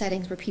enclosed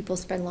settings where people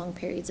spend long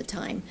periods of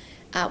time,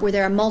 where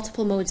there are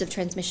multiple modes of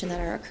transmission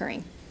that are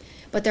occurring.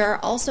 But there are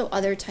also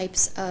other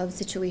types of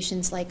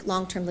situations like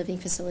long-term living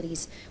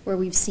facilities where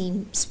we've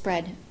seen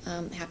spread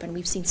happen.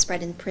 We've seen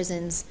spread in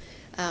prisons.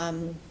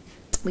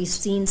 We've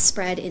seen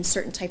spread in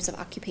certain types of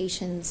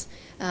occupations,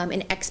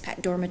 in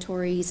expat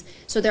dormitories.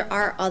 So there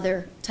are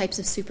other types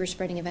of super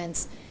spreading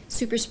events.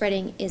 Super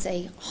spreading is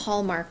a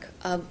hallmark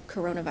of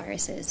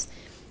coronaviruses.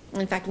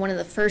 In fact, one of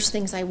the first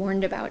things I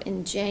warned about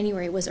in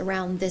January was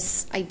around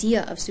this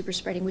idea of super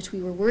spreading, which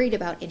we were worried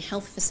about in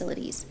health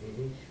facilities.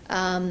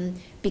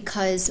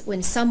 Because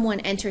when someone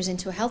enters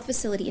into a health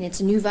facility and it's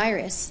a new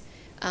virus,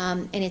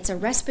 and it's a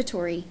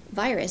respiratory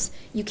virus,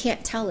 you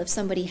can't tell if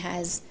somebody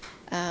has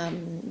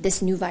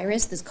this new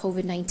virus, this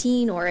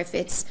COVID-19, or if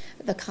it's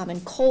the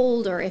common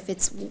cold, or if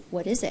it's,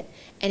 what is it?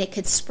 And it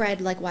could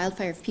spread like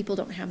wildfire if people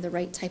don't have the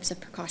right types of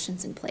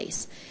precautions in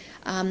place.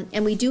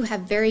 And we do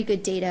have very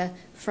good data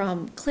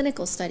from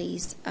clinical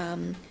studies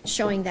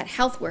showing that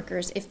health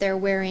workers, if they're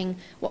wearing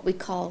what we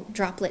call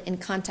droplet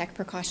and contact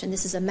precaution,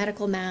 this is a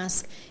medical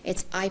mask,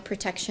 it's eye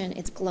protection,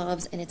 it's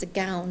gloves, and it's a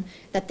gown,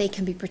 that they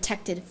can be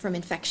protected from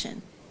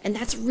infection. And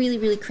that's really,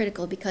 really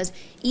critical, because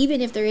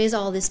even if there is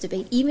all this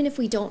debate, even if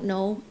we don't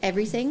know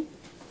everything,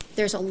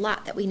 there's a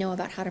lot that we know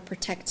about how to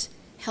protect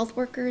health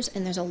workers,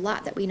 and there's a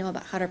lot that we know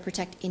about how to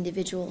protect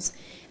individuals.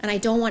 And I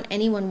don't want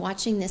anyone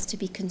watching this to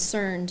be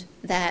concerned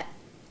that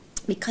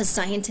because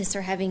scientists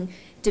are having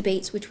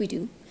debates, which we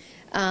do,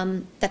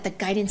 that the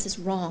guidance is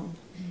wrong.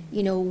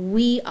 You know,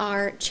 we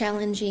are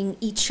challenging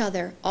each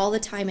other all the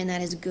time, and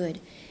that is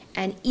good.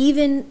 And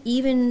even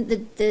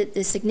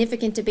the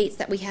significant debates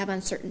that we have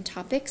on certain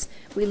topics,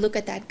 we look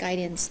at that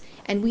guidance,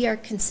 and we are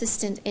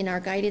consistent in our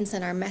guidance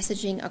and our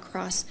messaging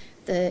across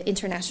the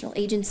international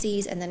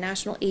agencies and the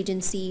national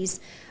agencies.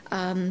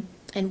 And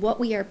what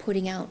we are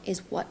putting out is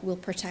what will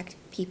protect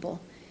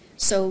people.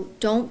 So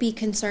don't be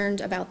concerned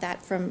about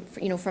that from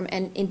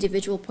an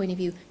individual point of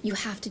view. You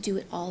have to do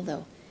it all,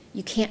 though.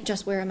 You can't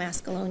just wear a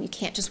mask alone. You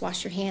can't just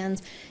wash your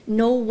hands.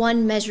 No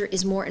one measure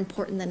is more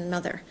important than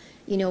another.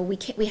 You know,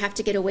 we have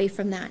to get away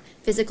from that.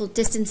 Physical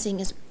distancing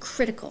is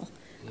critical.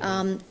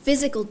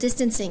 Physical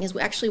distancing is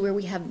actually where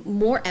we have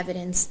more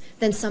evidence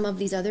than some of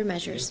these other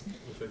measures,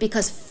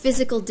 because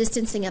physical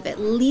distancing of at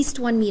least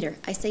 1 meter,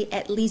 I say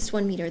at least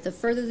 1 meter, the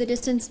further the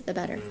distance, the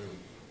better.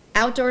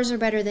 Outdoors are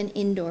better than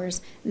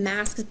indoors.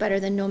 Masks better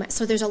than no mask.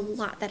 So there's a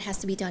lot that has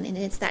to be done, and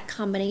it's that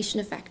combination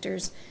of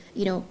factors.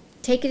 You know,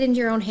 take it into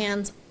your own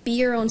hands, be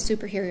your own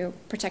superhero,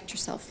 protect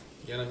yourself.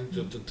 Yeah, and I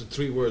think the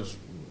 3 words,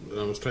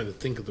 I was trying to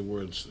think of the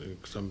words,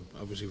 because I'm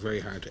obviously very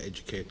hard to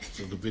educate,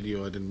 so the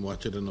video, I didn't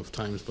watch it enough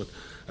times, but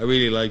I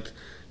really liked,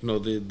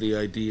 the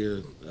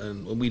idea,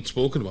 and we'd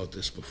spoken about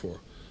this before.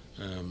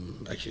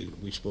 Actually,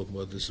 we spoke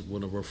about this at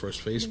one of our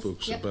first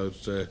Facebooks, yep.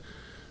 about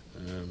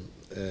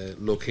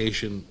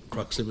location,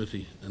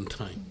 proximity, and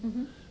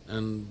time.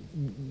 And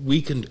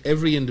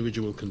every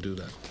individual can do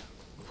that.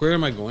 Where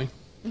am I going?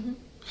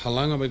 How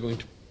long am I going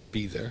to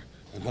be there?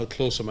 And how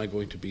close am I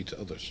going to be to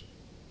others?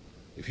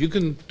 If you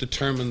can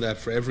determine that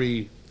for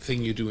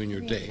everything you do in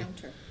your day,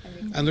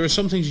 and there are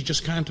some things you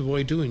just can't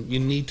avoid doing. You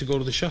need to go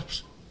to the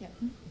shops. Yep.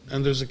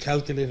 And there's a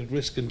calculated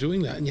risk in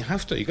doing that, and you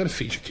have to. You've got to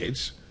feed your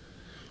kids.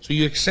 So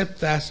you accept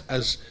that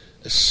as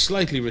a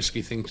slightly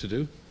risky thing to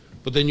do,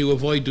 but then you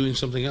avoid doing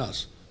something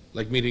else,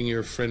 like meeting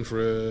your friend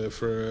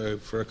for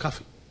a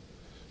coffee.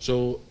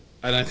 So,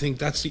 and I think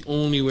that's the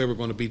only way we're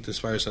going to beat this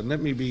virus. And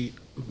let me be,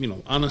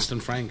 honest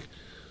and frank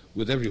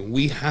with everyone.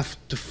 We have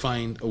to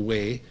find a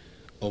way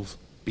of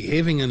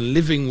behaving and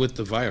living with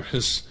the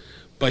virus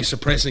by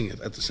suppressing it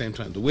at the same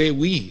time. The way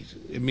we eat.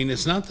 I mean,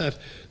 it's not that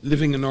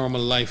living a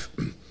normal life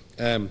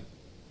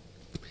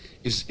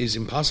is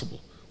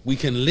impossible. We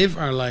can live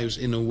our lives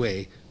in a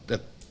way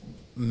that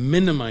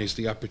minimize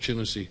the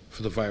opportunity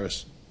for the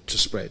virus to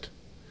spread.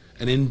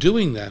 And in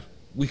doing that,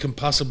 we can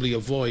possibly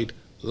avoid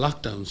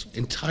lockdowns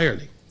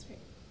entirely.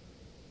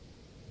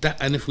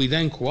 And if we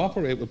then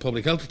cooperate with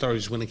public health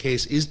authorities when a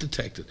case is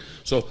detected,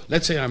 so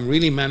let's say I'm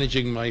really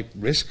managing my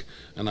risk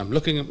and I'm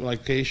looking at my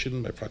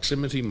location, my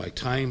proximity, my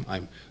time,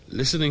 I'm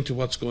listening to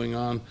what's going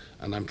on,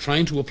 and I'm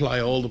trying to apply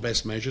all the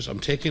best measures. I'm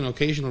taking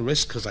occasional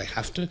risks because I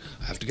have to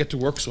get to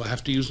work, so I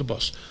have to use the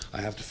bus.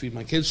 I have to feed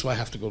my kids, so I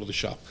have to go to the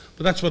shop.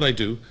 But that's what I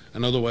do,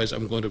 and otherwise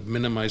I'm going to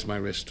minimize my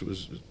risk to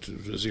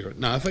a zero.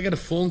 Now, if I get a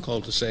phone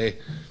call to say,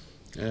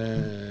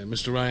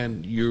 Mr.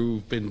 Ryan,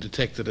 you've been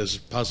detected as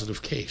a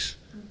positive case,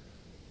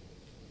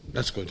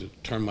 that's going to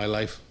turn my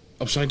life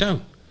upside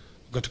down.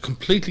 I've got to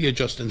completely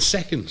adjust in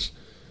seconds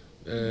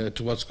to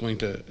what's going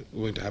to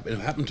happen. If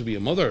I happen to be a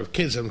mother of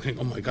kids, I'm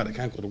thinking, oh my God, I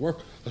can't go to work.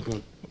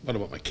 What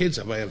about my kids?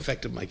 Have I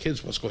infected my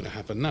kids? What's going to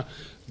happen now?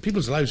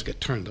 People's lives get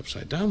turned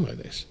upside down by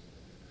this.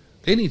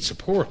 They need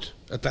support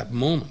at that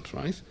moment,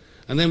 right?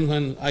 And then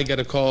when I get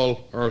a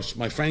call, or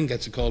my friend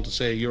gets a call to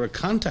say, you're a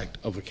contact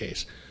of a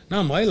case,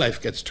 now my life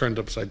gets turned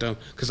upside down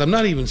because I'm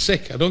not even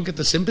sick. I don't get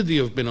the sympathy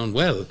of being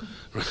unwell,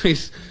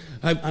 right?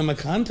 I'm a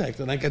contact,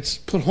 and I get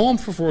put home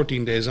for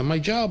 14 days on my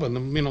job,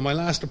 and my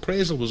last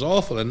appraisal was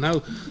awful, and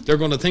now they're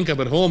going to think I'm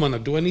at home,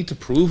 and do I need to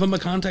prove I'm a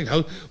contact?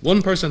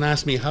 One person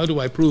asked me, how do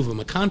I prove I'm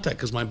a contact,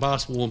 because my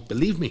boss won't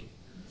believe me.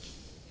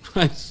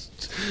 They're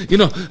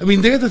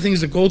the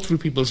things that go through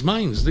people's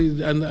minds,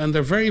 and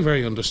they're very,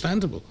 very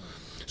understandable.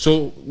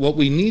 So what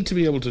we need to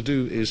be able to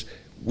do is,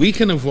 we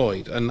can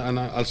avoid, and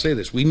I'll say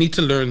this, we need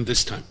to learn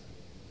this time,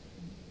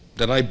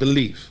 that I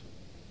believe,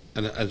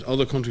 and as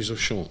other countries have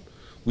shown,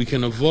 we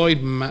can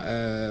avoid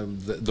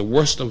the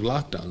worst of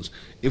lockdowns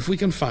if we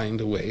can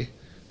find a way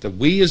that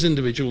we as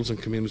individuals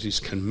and communities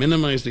can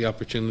minimize the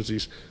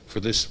opportunities for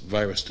this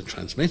virus to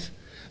transmit,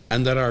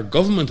 and that our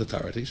government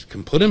authorities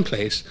can put in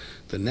place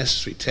the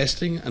necessary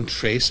testing and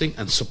tracing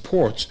and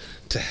supports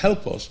to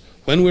help us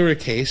when we're a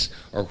case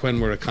or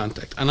when we're a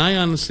contact. And I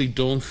honestly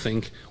don't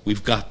think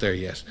we've got there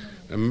yet.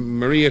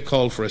 Maria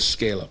called for a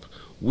scale-up.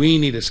 We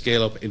need a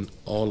scale-up in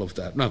all of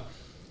that. Now,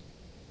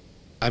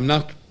 I'm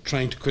not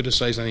trying to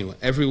criticize anyone.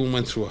 Everyone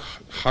went through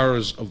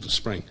horrors of the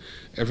spring.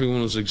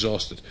 Everyone was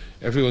exhausted.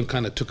 Everyone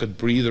kind of took a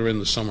breather in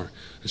the summer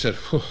and said,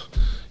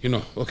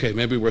 okay,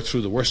 maybe we're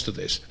through the worst of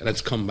this, and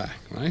it's come back,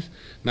 right?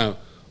 Now,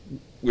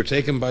 we're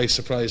taken by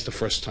surprise the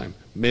first time,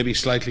 maybe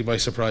slightly by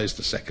surprise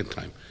the second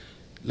time.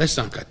 Let's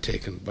not get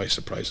taken by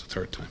surprise the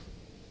third time.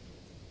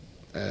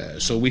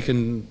 So we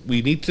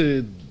need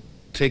to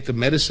take the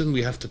medicine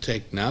we have to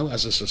take now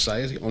as a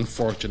society,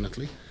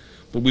 unfortunately,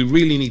 but we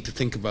really need to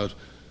think about,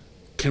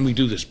 can we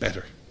do this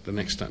better the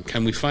next time?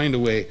 Can we find a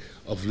way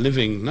of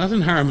living, not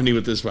in harmony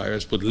with this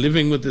virus, but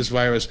living with this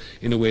virus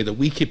in a way that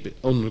we keep it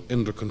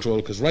under control?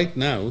 Because right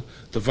now,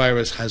 the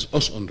virus has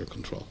us under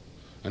control,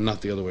 and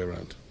not the other way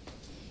around.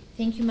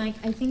 Thank you, Mike.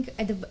 I think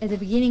at the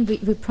beginning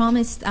we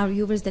promised our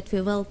viewers that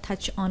we will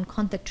touch on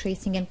contact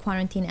tracing and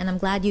quarantine, and I'm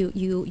glad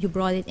you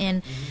brought it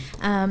in.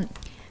 Mm-hmm.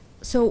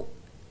 So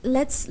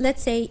let's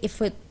say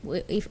if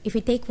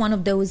we take one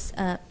of those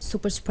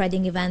super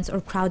spreading events or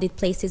crowded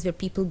places where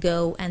people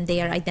go and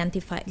they are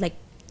identified, like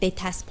they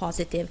test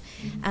positive,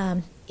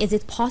 is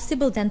it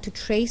possible then to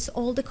trace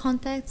all the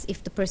contacts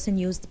if the person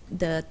used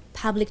the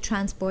public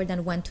transport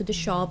and went to the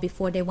shop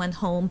before they went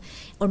home,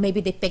 or maybe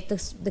they picked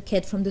the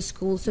kid from the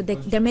school? So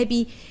there may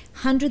be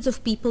hundreds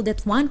of people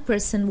that one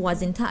person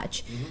was in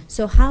touch.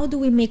 So how do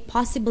we make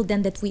possible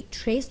then that we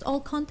traced all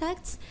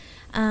contacts?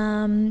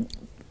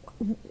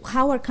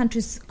 How are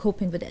countries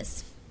coping with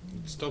this?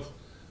 It's tough.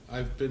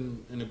 I've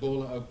been in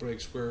Ebola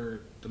outbreaks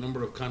where the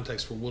number of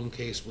contacts for one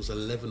case was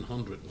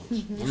 1,100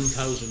 once,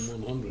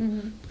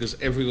 1,100, because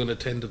everyone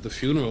attended the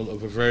funeral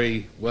of a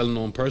very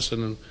well-known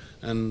person,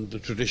 and the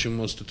tradition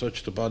was to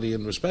touch the body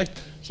in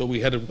respect. So we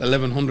had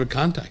 1,100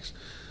 contacts.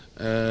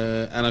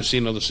 And I've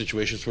seen other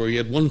situations where you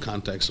had one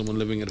contact, someone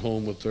living at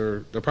home with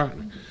their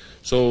partner.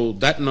 So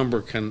that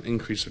number can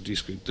increase or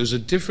decrease. There's a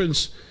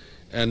difference.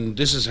 And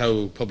this is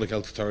how public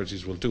health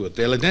authorities will do it.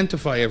 They'll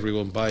identify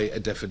everyone by a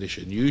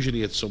definition.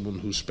 Usually it's someone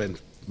who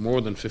spent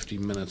more than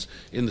 15 minutes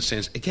in the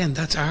sense, again,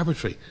 that's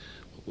arbitrary.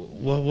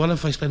 What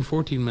if I spend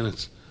 14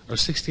 minutes or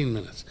 16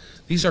 minutes?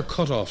 These are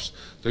cut-offs.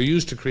 They're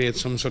used to create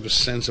some sort of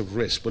sense of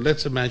risk. But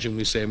let's imagine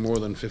we say more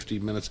than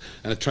 15 minutes,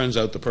 and it turns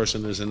out the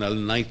person is in a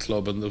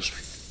nightclub and there's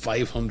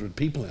 500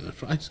 people in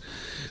it, right?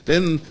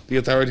 Then the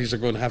authorities are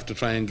going to have to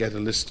try and get a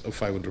list of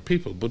 500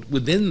 people. But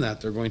within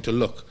that, they're going to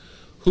look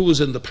who was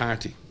in the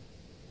party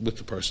with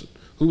the person,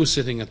 who was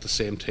sitting at the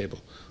same table,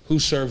 who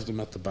served them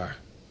at the bar,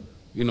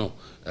 did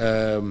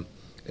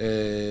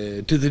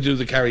they do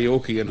the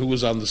karaoke, and who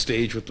was on the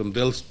stage with them?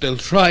 They'll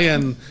try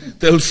and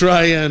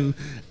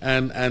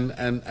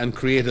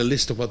create a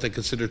list of what they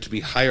consider to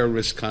be higher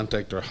risk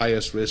contact, or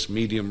highest risk,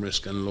 medium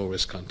risk, and low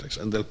risk contacts,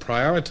 and they'll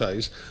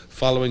prioritize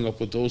following up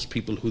with those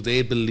people who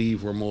they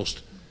believe were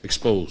most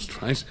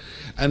exposed, right?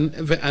 And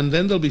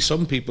then there'll be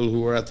some people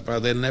who are at the bar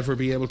they'll never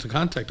be able to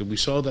contact them. We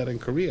saw that in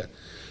Korea.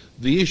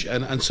 The issue,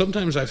 and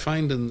sometimes I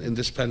find in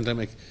this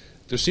pandemic,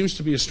 there seems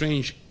to be a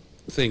strange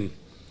thing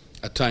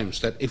at times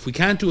that if we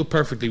can't do it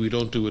perfectly, we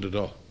don't do it at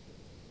all.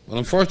 Well,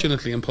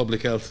 unfortunately, in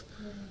public health,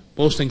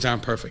 most things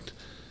aren't perfect.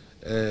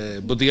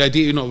 But the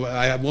idea,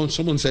 I have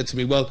someone said to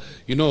me, well,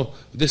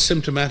 this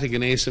symptomatic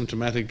and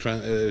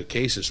asymptomatic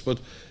cases, but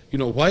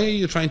why are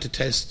you trying to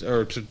test,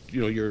 or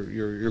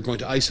you're going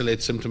to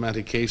isolate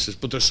symptomatic cases,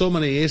 but there's so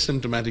many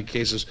asymptomatic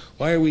cases,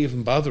 why are we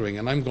even bothering?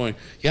 And I'm going,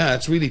 yeah,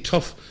 it's really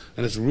tough,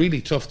 and it's really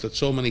tough that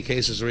so many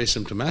cases are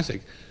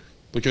asymptomatic,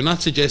 but you're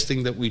not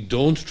suggesting that we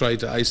don't try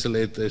to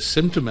isolate the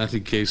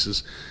symptomatic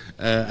cases,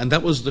 and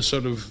that was the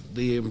sort of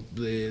the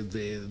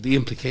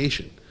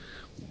implication.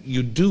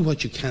 You do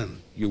what you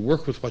can, you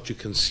work with what you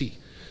can see.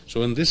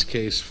 So in this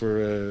case,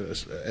 for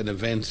an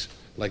event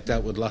like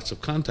that with lots of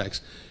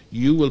contacts,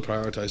 you will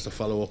prioritize the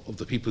follow-up of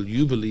the people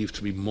you believe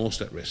to be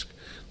most at risk.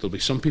 There'll be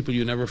some people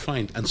you never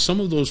find, and some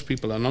of those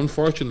people, and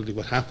unfortunately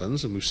what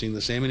happens, and we've seen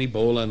the same in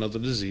Ebola and other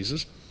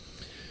diseases,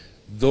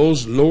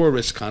 those lower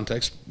risk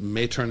contacts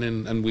may turn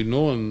in, and we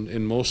know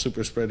in most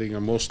super spreading,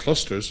 or most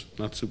clusters,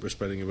 not super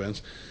spreading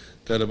events,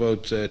 that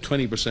about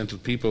 20%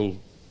 of people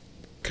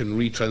can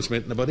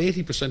retransmit, and about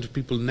 80% of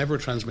people never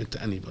transmit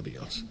to anybody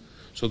else.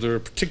 So there are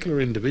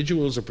particular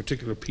individuals or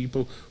particular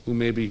people who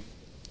may be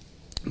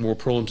more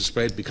prone to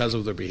spread because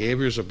of their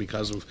behaviours or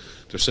because of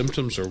their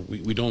symptoms, or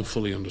we don't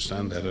fully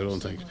understand that, I don't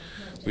think.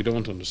 We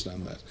don't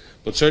understand that.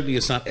 But certainly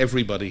it's not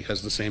everybody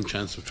has the same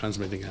chance of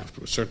transmitting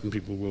afterwards. Certain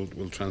people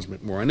will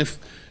transmit more. And if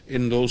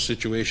in those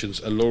situations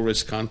a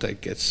low-risk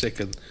contact gets sick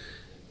and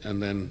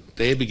then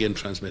they begin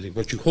transmitting,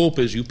 what you hope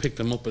is you pick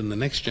them up in the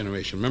next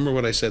generation. Remember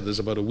what I said, there's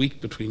about a week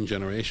between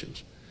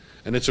generations.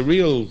 And it's a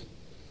real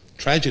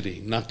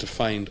tragedy not to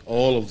find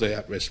all of the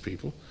at-risk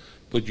people.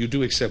 But you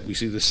do accept, we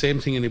see the same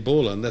thing in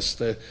Ebola, and that's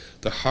the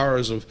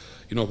horrors of,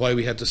 why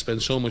we had to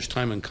spend so much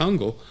time in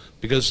Congo,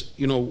 because,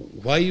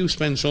 why you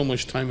spend so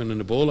much time in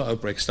an Ebola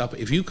outbreak, stop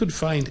it. If you could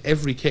find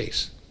every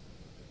case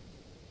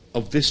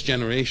of this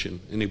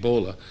generation in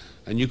Ebola,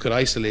 and you could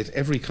isolate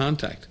every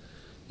contact,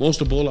 most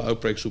Ebola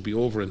outbreaks would be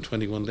over in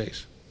 21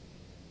 days.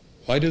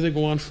 Why do they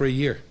go on for a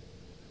year?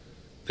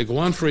 They go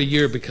on for a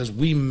year because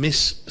we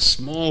miss a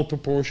small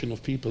proportion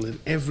of people in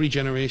every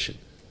generation.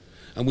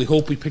 And we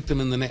hope we pick them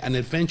in the next, and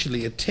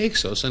eventually it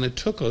takes us, and it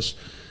took us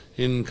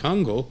in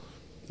Congo,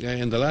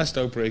 in the last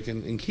outbreak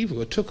in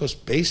Kivu, it took us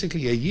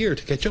basically a year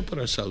to catch up with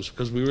ourselves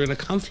because we were in a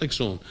conflict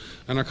zone,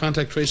 and our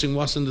contact tracing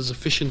wasn't as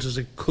efficient as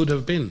it could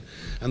have been,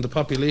 and the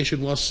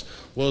population was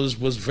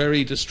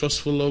very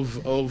distrustful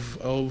of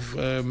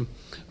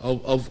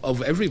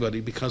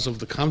everybody because of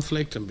the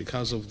conflict and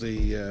because of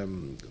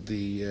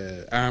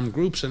the armed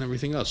groups and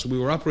everything else. So we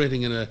were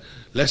operating in a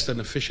less than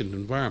efficient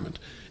environment.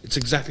 It's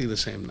exactly the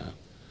same now.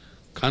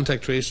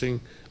 Contact tracing,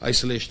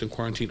 isolation and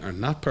quarantine are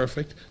not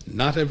perfect.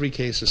 Not every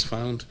case is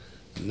found.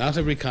 Not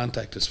every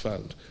contact is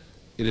found.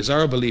 It is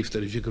our belief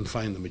that if you can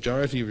find the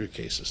majority of your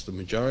cases, the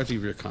majority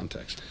of your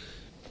contacts,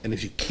 and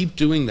if you keep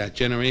doing that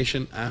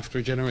generation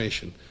after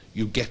generation,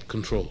 you get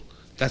control.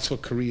 That's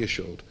what Korea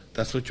showed.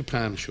 That's what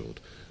Japan showed.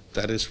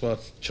 That is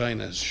what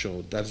China has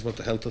showed. That is what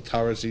the health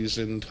authorities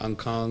in Hong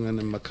Kong and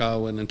in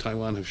Macau and in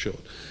Taiwan have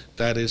showed.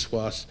 That is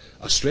what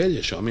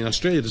Australia showed. I mean,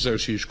 Australia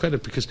deserves huge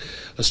credit because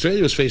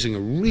Australia was facing a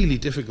really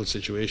difficult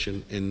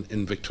situation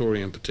in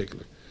Victoria in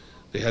particular.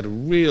 They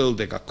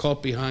got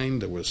caught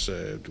behind.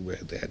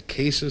 They had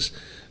cases.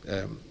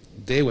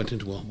 They went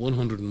into a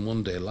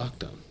 101-day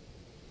lockdown.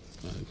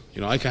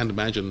 I can't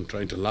imagine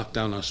trying to lock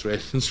down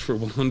Australians for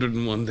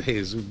 101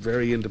 days.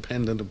 Very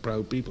independent and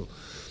proud people.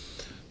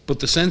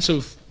 But the sense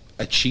of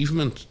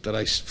achievement that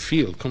I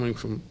feel coming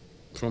from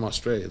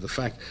Australia, the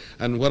fact,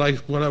 and what I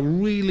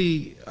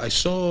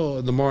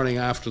saw the morning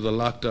after the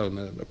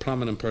lockdown, a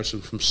prominent person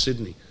from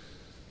Sydney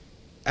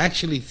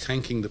actually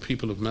thanking the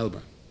people of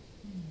Melbourne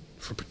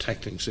for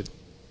protecting Sydney.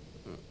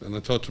 And I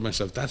thought to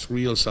myself, that's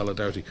real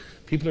solidarity.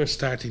 People are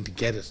starting to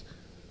get it.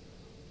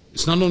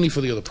 It's not only for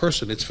the other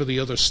person, it's for the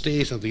other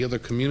state and the other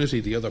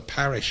community, the other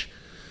parish,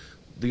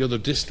 the other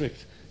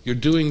district. You're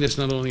doing this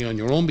not only on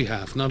your own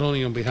behalf, not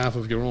only on behalf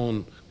of your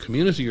own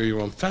community or your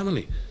own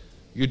family.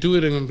 You're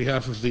doing it on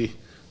behalf of the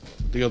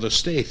other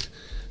state.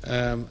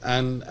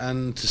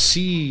 And to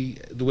see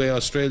the way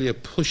Australia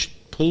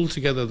pulled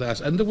together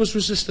that, and there was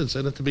resistance.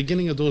 And at the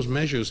beginning of those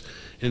measures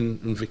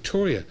in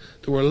Victoria,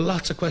 there were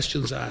lots of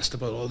questions asked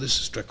about, oh,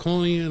 this is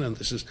draconian, and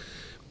this is.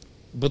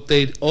 But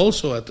they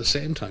also, at the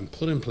same time,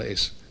 put in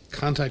place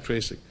contact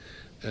tracing.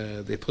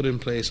 They put in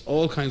place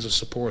all kinds of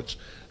supports,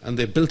 and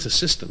they built a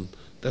system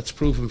that's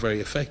proven very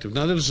effective.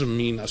 Now, that doesn't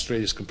mean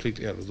Australia's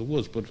completely out of the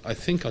woods, but I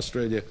think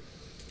Australia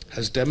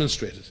has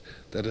demonstrated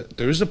that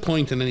there is a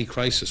point in any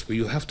crisis where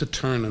you have to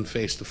turn and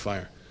face the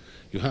fire.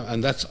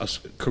 And that's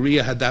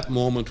Korea had that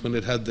moment when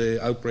it had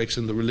the outbreaks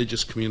in the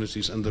religious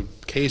communities and the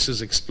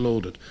cases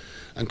exploded.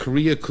 And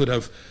Korea could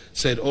have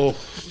said, oh,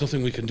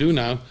 nothing we can do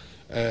now.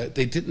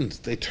 They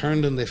didn't. They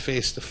turned and they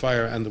faced the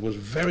fire, and there was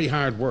very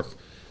hard work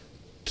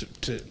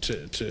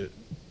to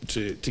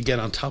get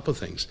on top of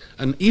things.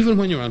 And even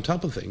when you're on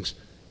top of things,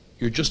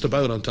 you're just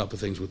about on top of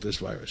things with this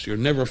virus. You're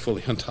never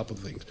fully on top of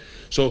things.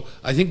 So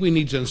I think we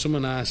need to, and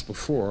someone asked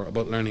before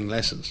about learning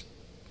lessons.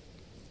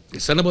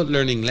 It's not about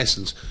learning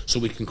lessons so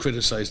we can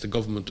criticize the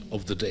government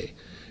of the day.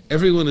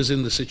 Everyone is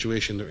in the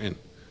situation they're in.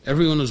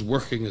 Everyone is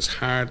working as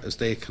hard as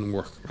they can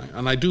work, right?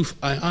 And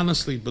I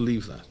honestly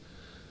believe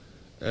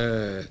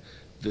that.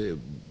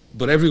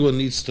 But everyone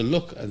needs to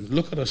look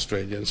at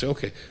Australia and say,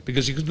 okay,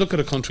 because you could look at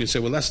a country and say,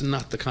 well, that's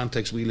not the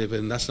context we live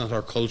in, that's not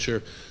our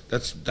culture,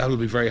 that'll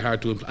be very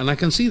hard to implement. And I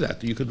can see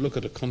that. You could look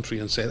at a country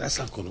and say, that's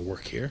not going to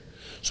work here.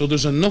 So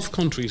there's enough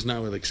countries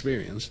now with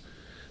experience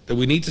that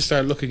we need to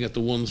start looking at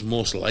the ones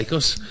most like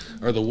us,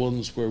 or the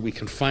ones where we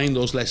can find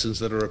those lessons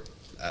that are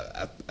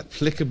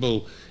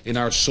applicable in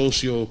our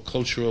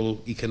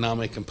socio-cultural,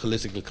 economic and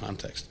political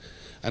context.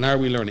 And are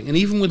we learning? And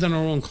even within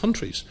our own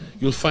countries,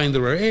 you'll find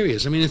there are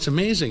areas. I mean, it's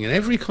amazing. In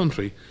every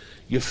country,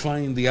 you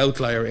find the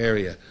outlier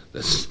area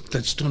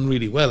that's done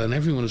really well, and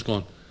everyone is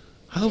going,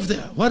 how have they?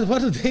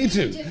 What did they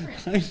do?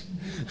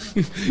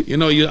 You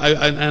know,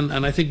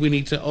 and I think we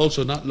need to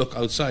also not look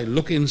outside,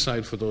 look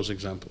inside for those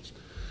examples.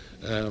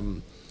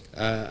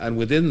 And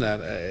within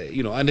that,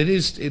 you know, and it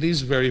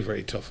is very,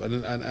 very tough.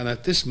 And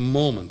at this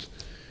moment,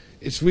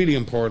 it's really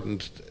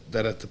important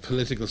that at the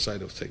political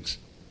side of things,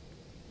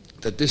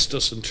 that this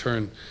doesn't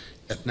turn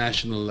at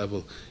national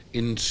level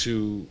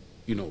into,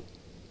 you know,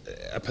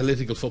 a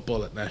political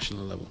football at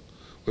national level,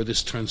 where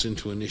this turns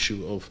into an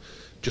issue of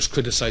just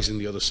criticizing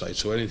the other side.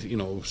 So anything, you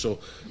know, so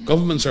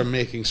governments are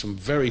making some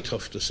very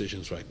tough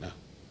decisions right now,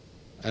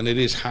 and it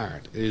is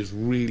hard. It is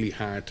really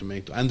hard to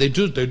make, and they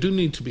do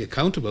need to be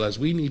accountable, as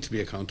we need to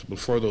be accountable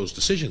for those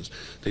decisions.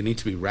 They need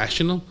to be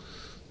rational.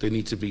 They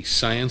need to be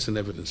science and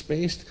evidence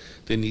based.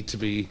 They need to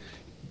be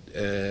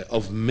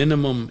of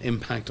minimum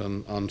impact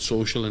on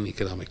social and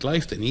economic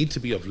life. They need to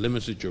be of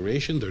limited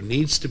duration. There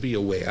needs to be a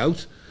way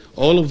out.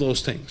 All of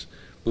those things.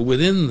 But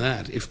within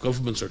that, if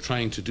governments are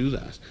trying to do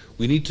that,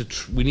 we need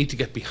to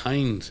get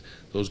behind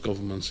those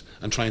governments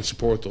and try and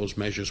support those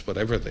measures,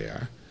 whatever they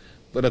are.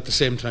 But at the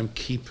same time,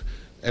 keep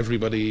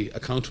everybody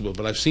accountable.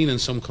 But I've seen in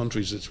some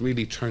countries it's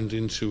really turned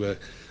into a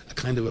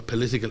kind of a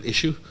political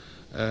issue,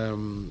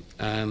 and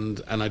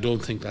I don't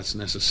think that's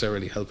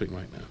necessarily helping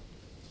right now.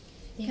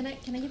 Can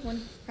I give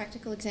one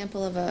practical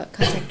example of a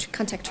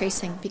contact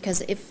tracing?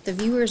 Because if the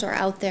viewers are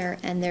out there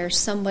and there's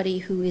somebody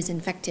who is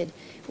infected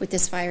with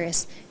this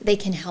virus, they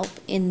can help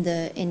in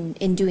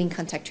doing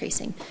contact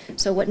tracing.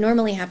 So what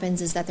normally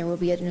happens is that there will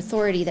be an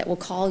authority that will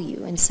call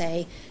you and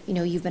say, you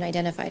know, you've been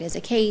identified as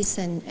a case,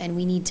 and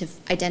we need to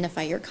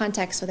identify your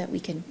contacts so that we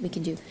can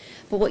do.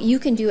 But what you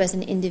can do as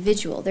an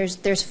individual,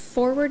 there's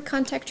forward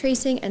contact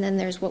tracing, and then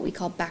there's what we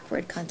call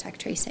backward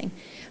contact tracing.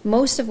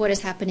 Most of what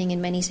is happening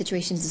in many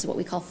situations is what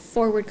we call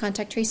forward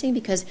contact tracing,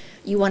 because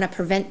you want to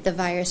prevent the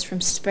virus from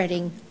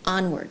spreading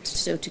onwards,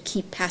 so to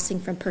keep passing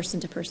from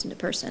person to person to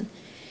person.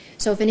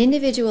 So if an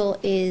individual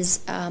is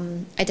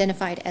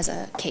identified as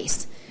a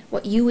case,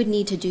 what you would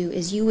need to do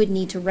is you would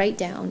need to write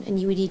down, and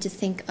you would need to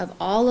think of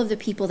all of the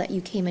people that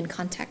you came in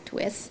contact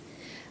with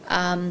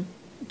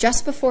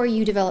just before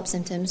you developed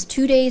symptoms,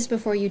 2 days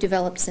before you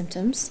developed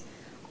symptoms,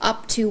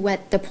 up to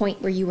the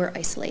point where you were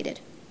isolated.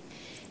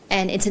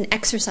 And it's an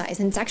exercise,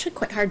 and it's actually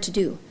quite hard to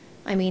do.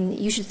 I mean,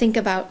 you should think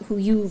about who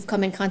you've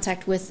come in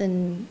contact with,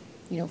 and,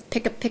 you know,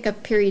 pick a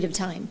period of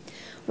time.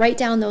 Write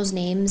down those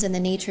names and the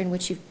nature in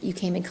which you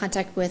came in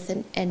contact with,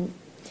 and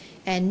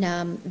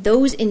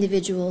those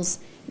individuals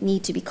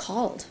need to be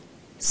called.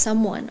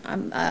 Someone,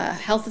 a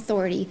health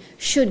authority,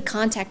 should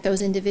contact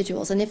those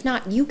individuals, and if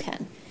not, you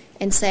can,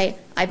 and say,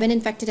 I've been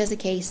infected as a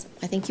case,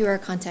 I think you are a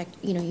contact,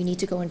 you know, you need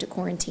to go into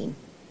quarantine.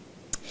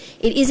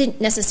 It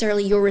isn't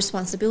necessarily your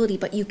responsibility,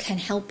 but you can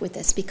help with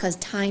this because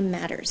time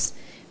matters.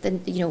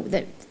 Then, you know,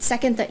 the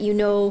second that you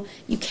know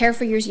you care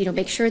for yours, you know,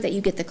 make sure that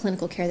you get the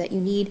clinical care that you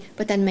need,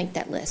 but then make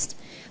that list.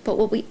 But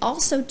what we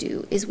also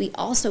do is we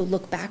also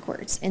look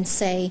backwards and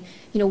say,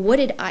 you know,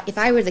 if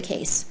I were the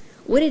case,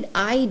 what did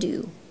I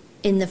do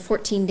in the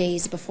 14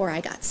 days before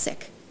I got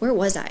sick? Where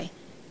was I?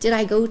 Did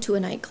I go to a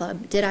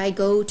nightclub? Did I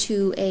go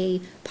to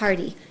a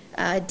party?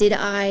 Did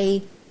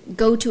I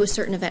go to a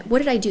certain event? What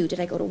did I do? Did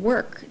I go to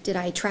work? Did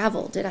I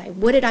travel?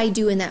 What did I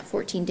do in that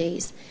 14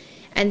 days?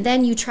 And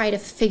then you try to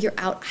figure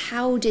out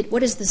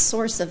what is the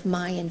source of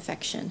my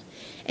infection?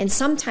 And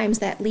sometimes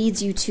that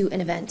leads you to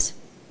an event.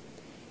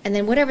 And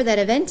then whatever that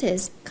event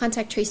is,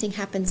 contact tracing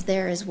happens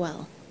there as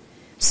well.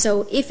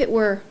 So if it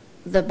were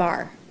the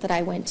bar that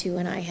I went to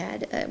and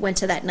I went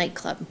to that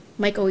nightclub,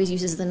 Mike always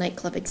uses the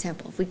nightclub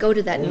example. If we go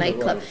to that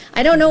nightclub,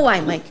 I don't know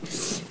why, Mike,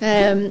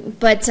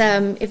 but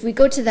if we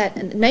go to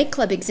that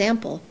nightclub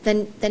example,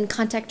 then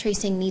contact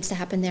tracing needs to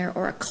happen there,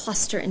 or a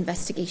cluster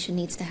investigation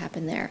needs to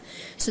happen there.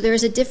 So there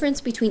is a difference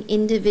between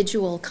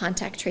individual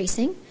contact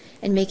tracing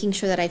and making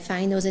sure that I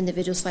find those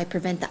individuals so I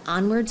prevent the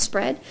onward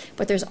spread,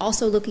 but there's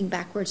also looking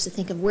backwards to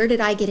think of where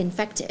did I get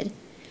infected,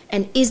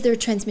 and is there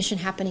transmission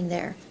happening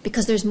there?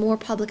 Because there's more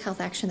public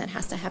health action that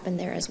has to happen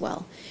there as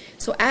well.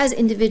 So as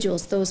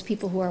individuals, those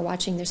people who are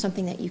watching, there's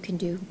something that you can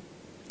do.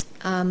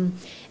 And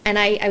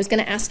I was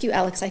going to ask you,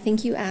 Alex, I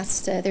think you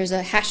asked, there's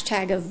a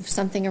hashtag of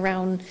something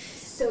around.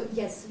 So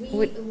yes,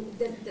 what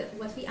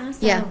we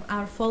asked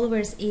our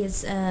followers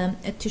is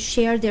to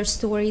share their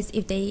stories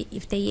if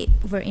they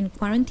were in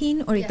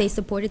quarantine, or if they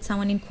supported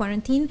someone in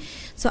quarantine.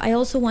 So I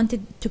also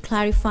wanted to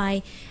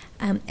clarify,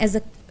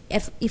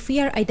 if we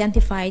are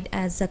identified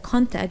as a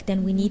contact,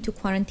 then we need to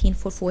quarantine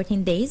for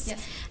 14 days.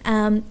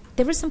 Yes.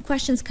 There were some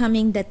questions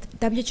coming that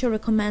WHO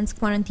recommends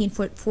quarantine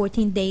for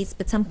 14 days,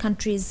 but some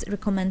countries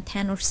recommend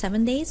 10 or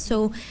 7 days.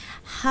 So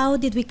how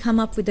did we come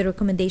up with the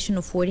recommendation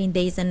of 14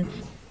 days, and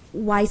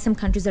why some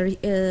countries are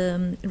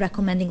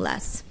recommending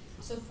less?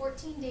 So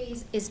 14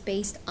 days is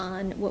based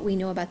on what we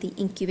know about the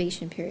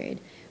incubation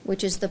period,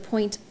 which is the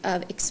point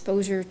of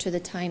exposure to the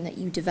time that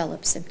you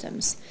develop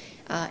symptoms.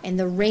 And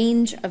the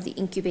range of the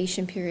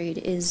incubation period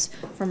is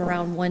from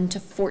around 1 to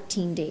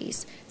 14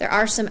 days. There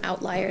are some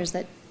outliers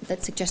that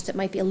suggest it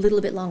might be a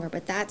little bit longer,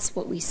 but that's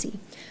what we see.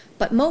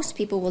 But most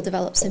people will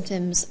develop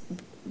symptoms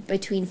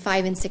between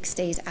 5 and 6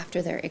 days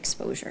after their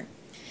exposure.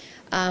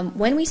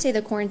 When we say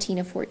the quarantine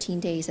of 14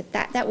 days,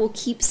 that will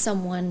keep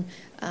someone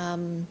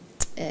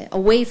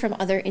away from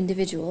other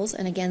individuals,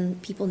 and again,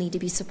 people need to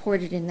be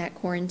supported in that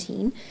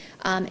quarantine.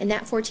 In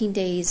that 14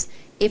 days,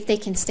 if they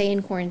can stay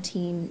in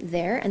quarantine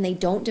there and they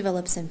don't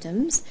develop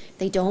symptoms,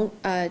 they don't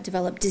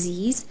develop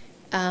disease,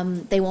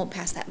 they won't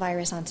pass that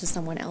virus on to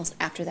someone else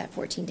after that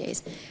 14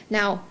 days.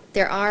 Now,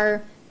 there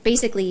are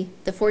basically,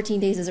 the 14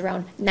 days is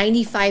around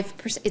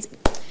 95%.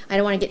 I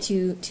don't want to get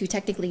too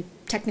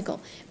technical,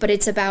 but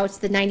it's about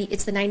the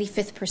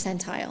 95th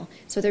percentile.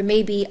 So there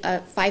may be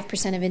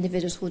 5% of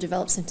individuals who will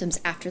develop symptoms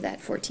after that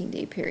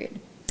 14-day period.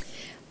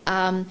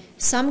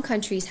 Some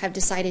countries have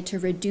decided to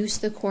reduce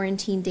the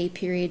quarantine day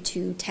period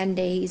to 10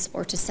 days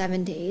or to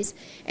 7 days,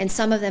 and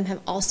some of them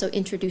have also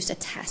introduced a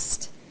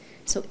test.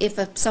 So if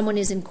someone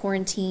is in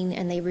quarantine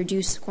and they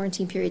reduce the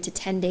quarantine period to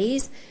 10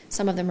 days,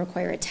 some of them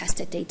require a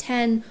test at day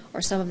 10, or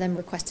some of them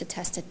request a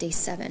test at day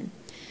 7.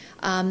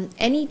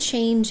 Any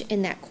change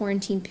in that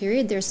quarantine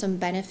period, there's some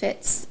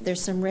benefits,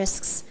 there's some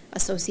risks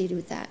associated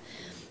with that.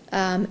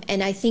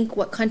 And I think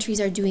what countries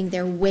are doing,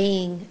 they're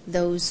weighing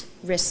those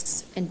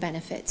risks and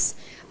benefits.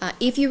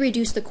 If you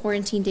reduce the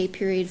quarantine day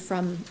period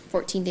from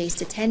 14 days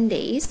to 10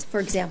 days, for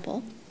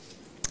example,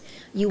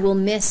 you will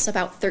miss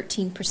about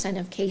 13%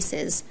 of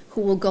cases who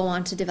will go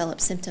on to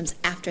develop symptoms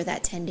after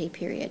that 10-day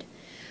period.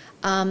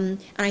 And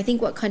I think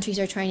what countries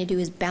are trying to do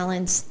is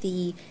balance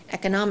the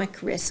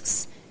economic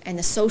risks and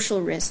the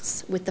social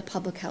risks with the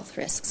public health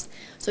risks.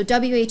 So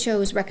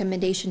WHO's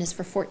recommendation is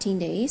for 14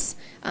 days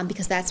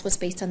because that's what's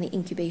based on the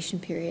incubation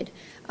period.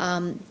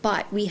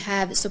 But we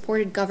have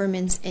supported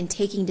governments in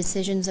taking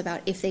decisions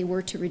about if they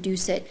were to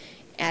reduce it,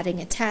 adding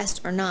a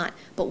test or not.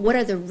 But what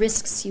are the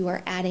risks you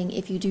are adding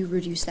if you do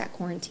reduce that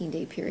quarantine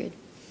day period?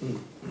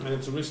 And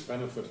it's a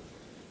risk-benefit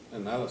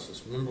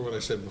analysis. Remember what I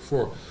said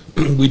before,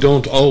 we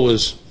don't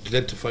always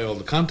identify all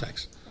the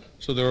contacts.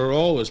 So there are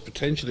always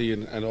potentially,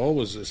 and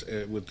always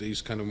with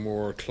these kind of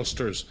more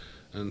clusters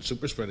and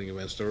super spreading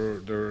events,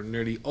 there are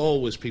nearly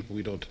always people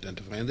we don't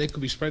identify, and they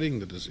could be spreading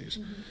the disease.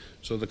 Mm-hmm.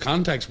 So the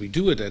contacts we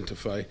do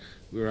identify,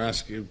 they're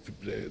asked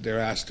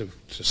to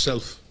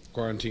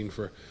self-quarantine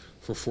for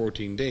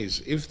 14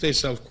 days. If they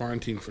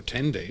self-quarantine for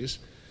 10 days,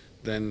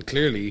 then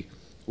clearly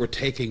we're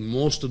taking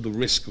most of the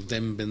risk of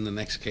them being the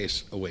next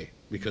case away,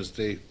 because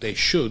they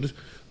should,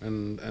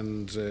 and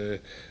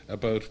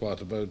about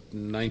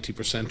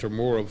 90% or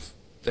more of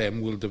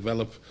them will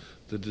develop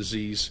the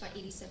disease. About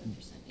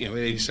 87%. You know,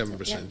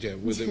 87%, yeah,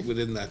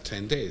 within that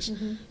 10 days.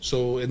 Mm-hmm.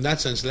 So in that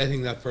sense,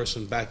 letting that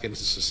person back into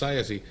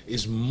society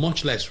is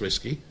much less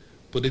risky,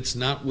 but it's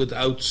not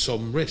without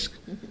some risk.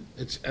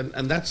 Mm-hmm.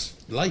 And that's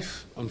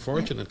life,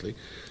 unfortunately,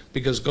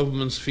 because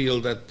governments feel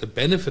that the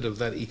benefit of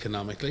that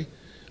economically,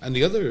 and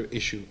the other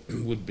issue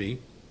would be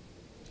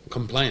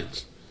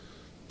compliance.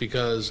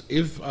 Because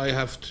if I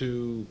have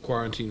to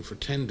quarantine for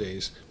 10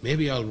 days,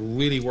 maybe I'll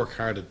really work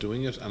hard at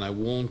doing it, and I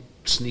won't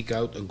sneak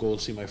out and go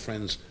and see my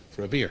friends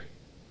for a beer.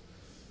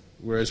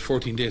 Whereas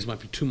 14 days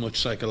might be too much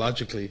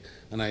psychologically,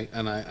 and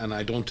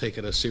I don't take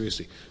it as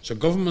seriously. So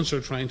governments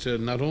are trying to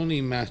not only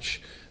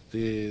match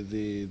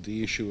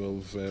the issue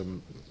of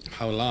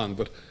how long,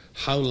 but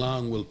how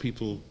long will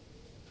people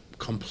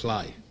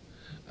comply?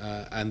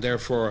 And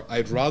therefore,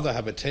 I'd rather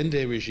have a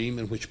 10-day regime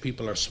in which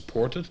people are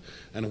supported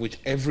and in which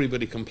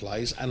everybody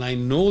complies. And I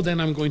know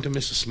then I'm going to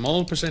miss a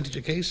small percentage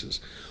of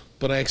cases,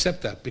 but I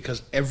accept that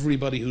because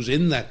everybody who's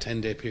in that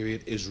 10-day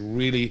period is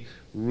really,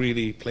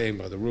 really playing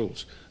by the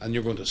rules. And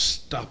you're going to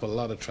stop a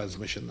lot of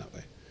transmission that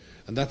way.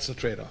 And that's the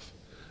trade-off.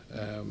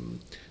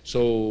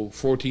 So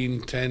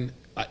 14, 10,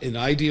 in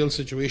ideal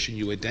situation,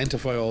 you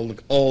identify all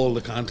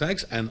the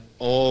contacts, and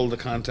all the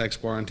contacts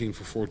quarantine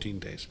for 14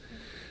 days.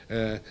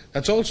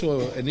 That's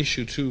also an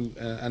issue too,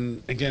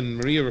 and again,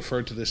 Maria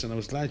referred to this, and I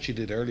was glad she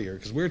did earlier,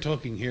 because we're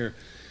talking here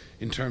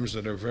in terms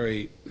that are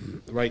very,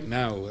 right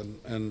now,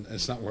 and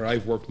it's not where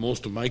I've worked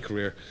most of my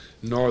career,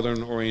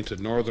 northern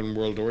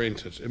world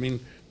oriented. I mean,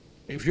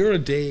 if you're a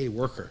day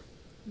worker,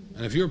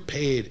 and if you're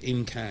paid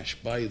in cash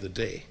by the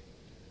day,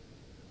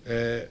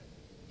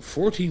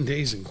 14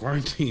 days in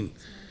quarantine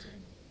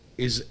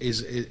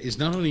is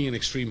not only an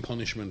extreme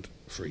punishment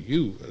for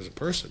you as a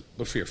person,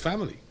 but for your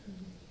family.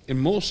 In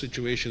most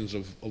situations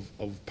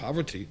of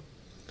poverty,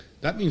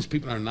 that means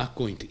people are not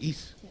going to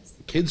eat. Yes.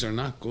 Kids are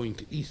not going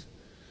to eat.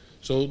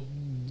 So,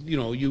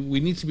 we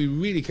need to be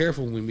really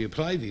careful when we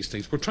apply these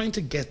things. We're trying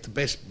to get the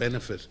best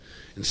benefit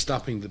in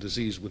stopping the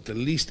disease with the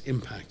least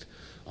impact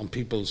on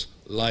people's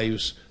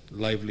lives,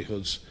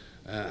 livelihoods,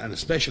 and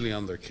especially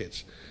on their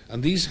kids.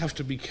 And these have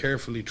to be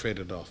carefully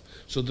traded off.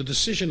 So the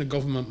decision a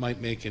government might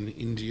make in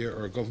India,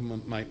 or a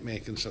government might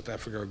make in South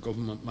Africa, or a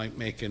government might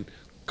make in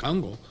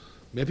Congo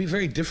may be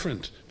very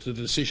different to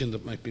the decision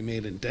that might be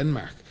made in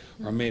Denmark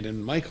or made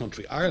in my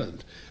country,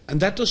 Ireland. And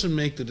that doesn't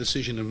make the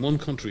decision in one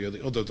country or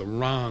the other the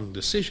wrong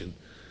decision.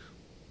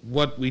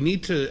 What we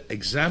need to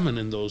examine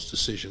in those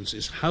decisions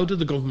is, how did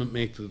the government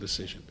make the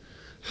decision?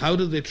 How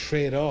did they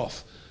trade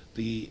off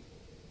the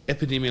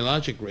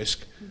epidemiologic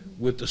risk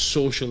with the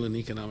social and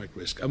economic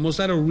risk? And was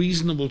that a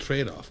reasonable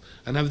trade-off?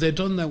 And have they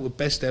done that with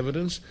best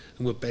evidence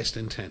and with best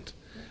intent?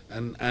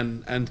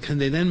 And can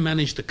they then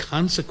manage the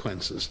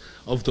consequences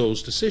of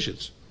those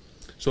decisions?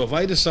 So if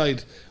I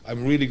decide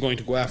I'm really going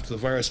to go after the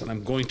virus and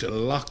I'm going to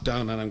lock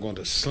down and I'm going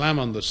to slam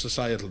on the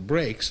societal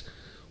brakes,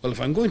 well,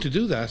 if I'm going to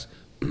do that,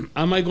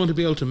 am I going to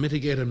be able to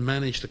mitigate and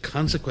manage the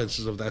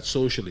consequences of that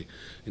socially,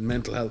 in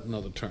mental health and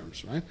other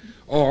terms, right?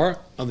 Or,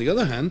 on the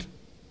other hand,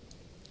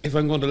 if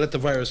I'm going to let the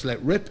virus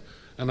let rip,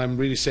 and I'm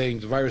really saying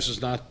the virus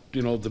is not,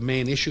 the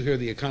main issue here,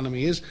 the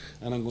economy is,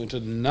 and I'm going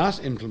to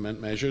not implement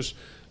measures,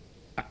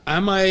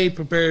 am I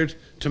prepared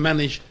to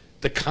manage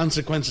the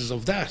consequences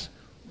of that,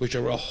 which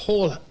are a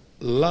whole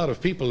lot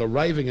of people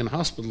arriving in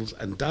hospitals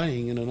and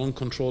dying in an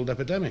uncontrolled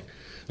epidemic?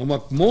 And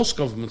what most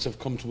governments have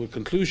come to a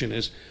conclusion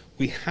is,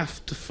 we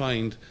have to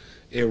find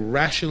a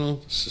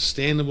rational,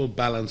 sustainable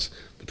balance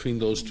between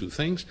those two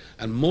things.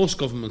 And most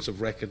governments have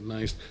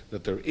recognized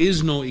that there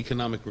is no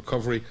economic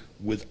recovery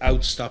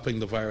without stopping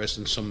the virus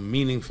in some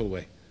meaningful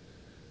way.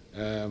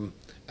 And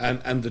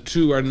the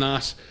two are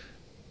not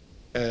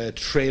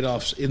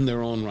trade-offs in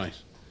their own right.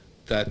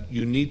 That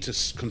you need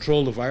to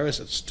control the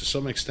virus to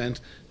some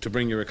extent to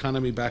bring your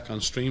economy back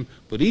on stream,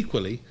 but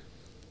equally,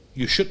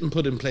 you shouldn't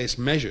put in place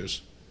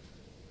measures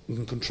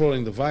in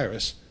controlling the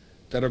virus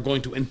that are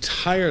going to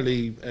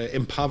entirely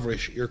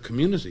impoverish your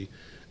community,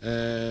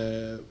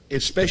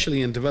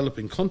 especially in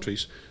developing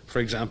countries, for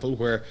example,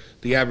 where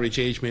the average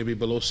age may be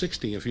below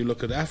 60. If you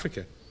look at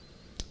Africa,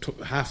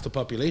 half the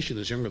population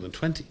is younger than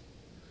 20.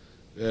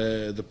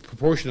 The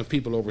proportion of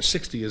people over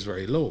 60 is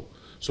very low.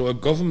 So a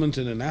government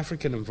in an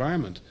African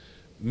environment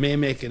may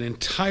make an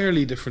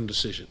entirely different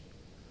decision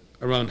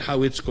around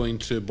how it's going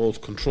to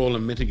both control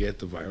and mitigate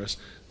the virus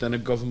than a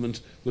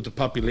government with a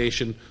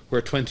population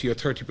where 20 or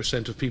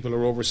 30% of people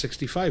are over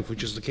 65,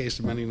 which is the case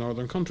in many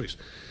northern countries.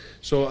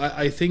 So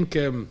I think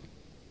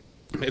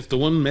if the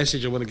one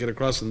message I want to get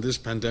across in this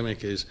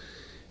pandemic is,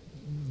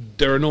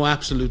 there are no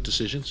absolute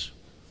decisions.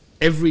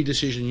 Every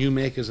decision you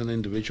make as an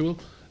individual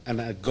and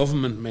a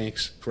government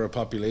makes for a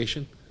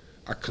population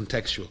are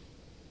contextual.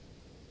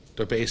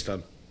 They're based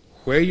on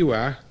where you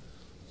are,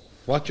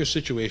 what your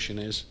situation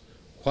is,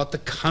 what the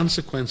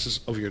consequences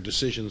of your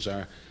decisions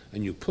are,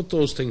 and you put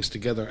those things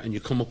together and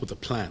you come up with a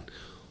plan.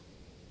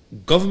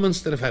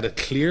 Governments that have had a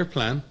clear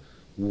plan,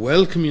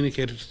 well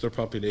communicated to their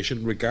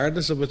population,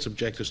 regardless of its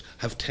objectives,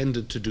 have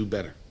tended to do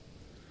better.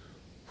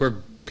 Where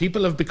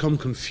people have become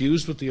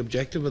confused with the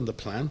objective and the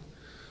plan,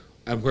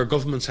 and where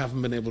governments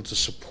haven't been able to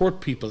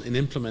support people in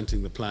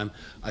implementing the plan,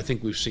 I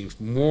think we've seen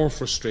more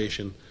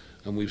frustration,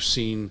 and we've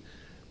seen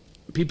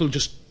people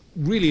just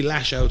really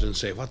lash out and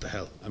say, what the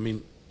hell? I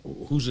mean,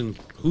 who's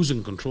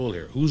in control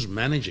here? Who's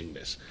managing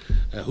this?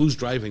 Who's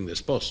driving this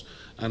bus?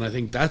 And I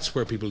think that's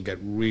where people get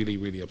really,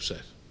 really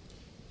upset.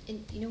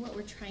 And you know what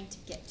we're trying to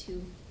get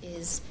to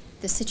is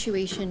the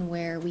situation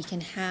where we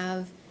can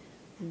have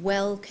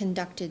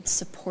well-conducted,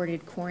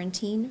 supported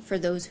quarantine for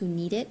those who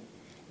need it,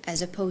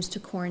 as opposed to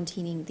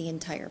quarantining the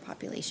entire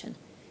population.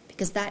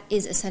 Because that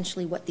is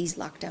essentially what these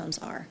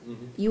lockdowns are.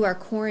 Mm-hmm. You are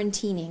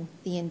quarantining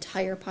the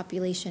entire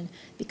population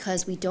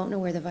because we don't know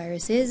where the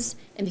virus is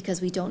and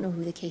because we don't know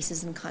who the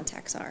cases and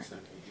contacts are.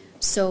 Exactly.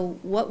 So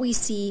what we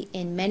see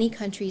in many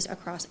countries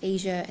across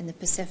Asia and the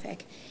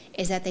Pacific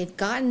is that they've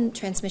gotten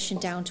transmission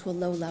down to a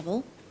low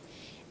level,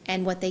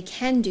 and what they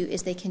can do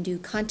is they can do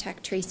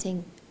contact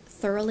tracing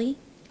thoroughly,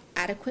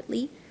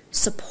 adequately,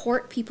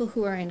 support people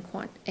who are in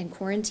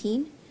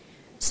quarantine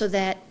so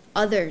that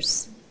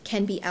others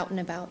can be out and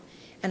about.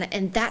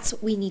 And that's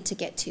what we need to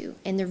get to.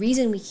 And the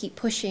reason we keep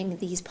pushing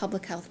these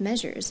public health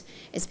measures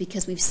is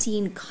because we've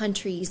seen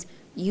countries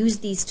use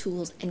these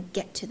tools and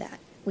get to that.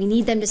 We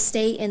need them to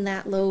stay in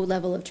that low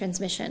level of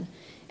transmission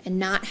and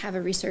not have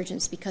a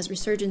resurgence, because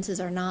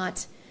resurgences are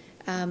not,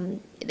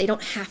 they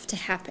don't have to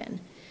happen.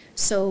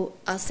 So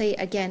I'll say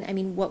again, I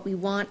mean, what we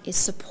want is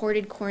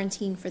supported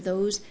quarantine for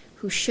those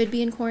who should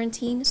be in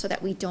quarantine so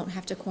that we don't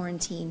have to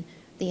quarantine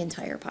the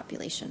entire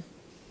population.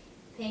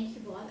 Thank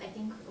you, Bob. I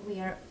think we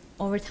are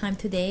over time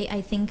today. I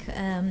think,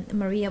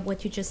 Maria,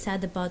 what you just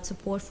said about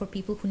support for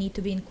people who need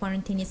to be in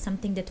quarantine is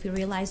something that we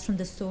realized from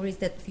the stories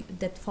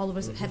that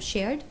followers have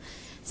shared.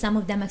 Some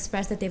of them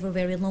expressed that they were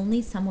very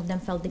lonely. Some of them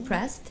felt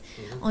depressed.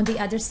 On the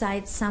other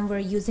side, some were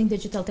using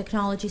digital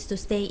technologies to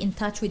stay in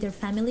touch with their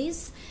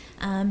families.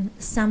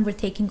 Some were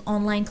taking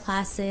online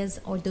classes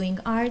or doing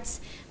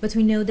arts, but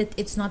we know that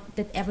it's not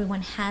that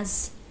everyone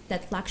has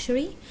that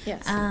luxury.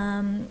 Yes.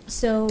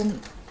 So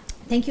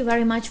thank you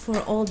very much for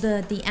all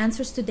the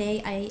answers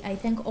today. I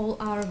thank all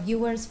our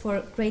viewers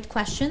for great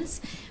questions.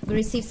 We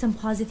received some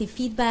positive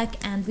feedback,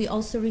 and we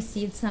also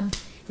received some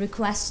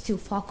requests to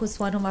focus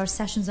one of our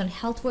sessions on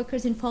health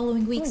workers in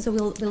following weeks, so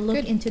we'll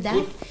look into that.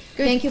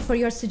 Good. Thank you for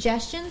your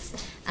suggestions.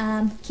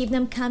 Keep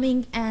them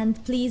coming,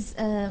 and please,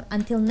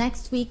 until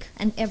next week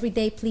and every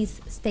day, please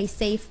stay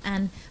safe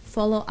and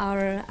follow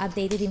our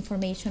updated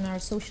information on our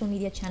social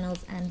media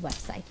channels and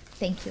website.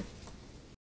 Thank you.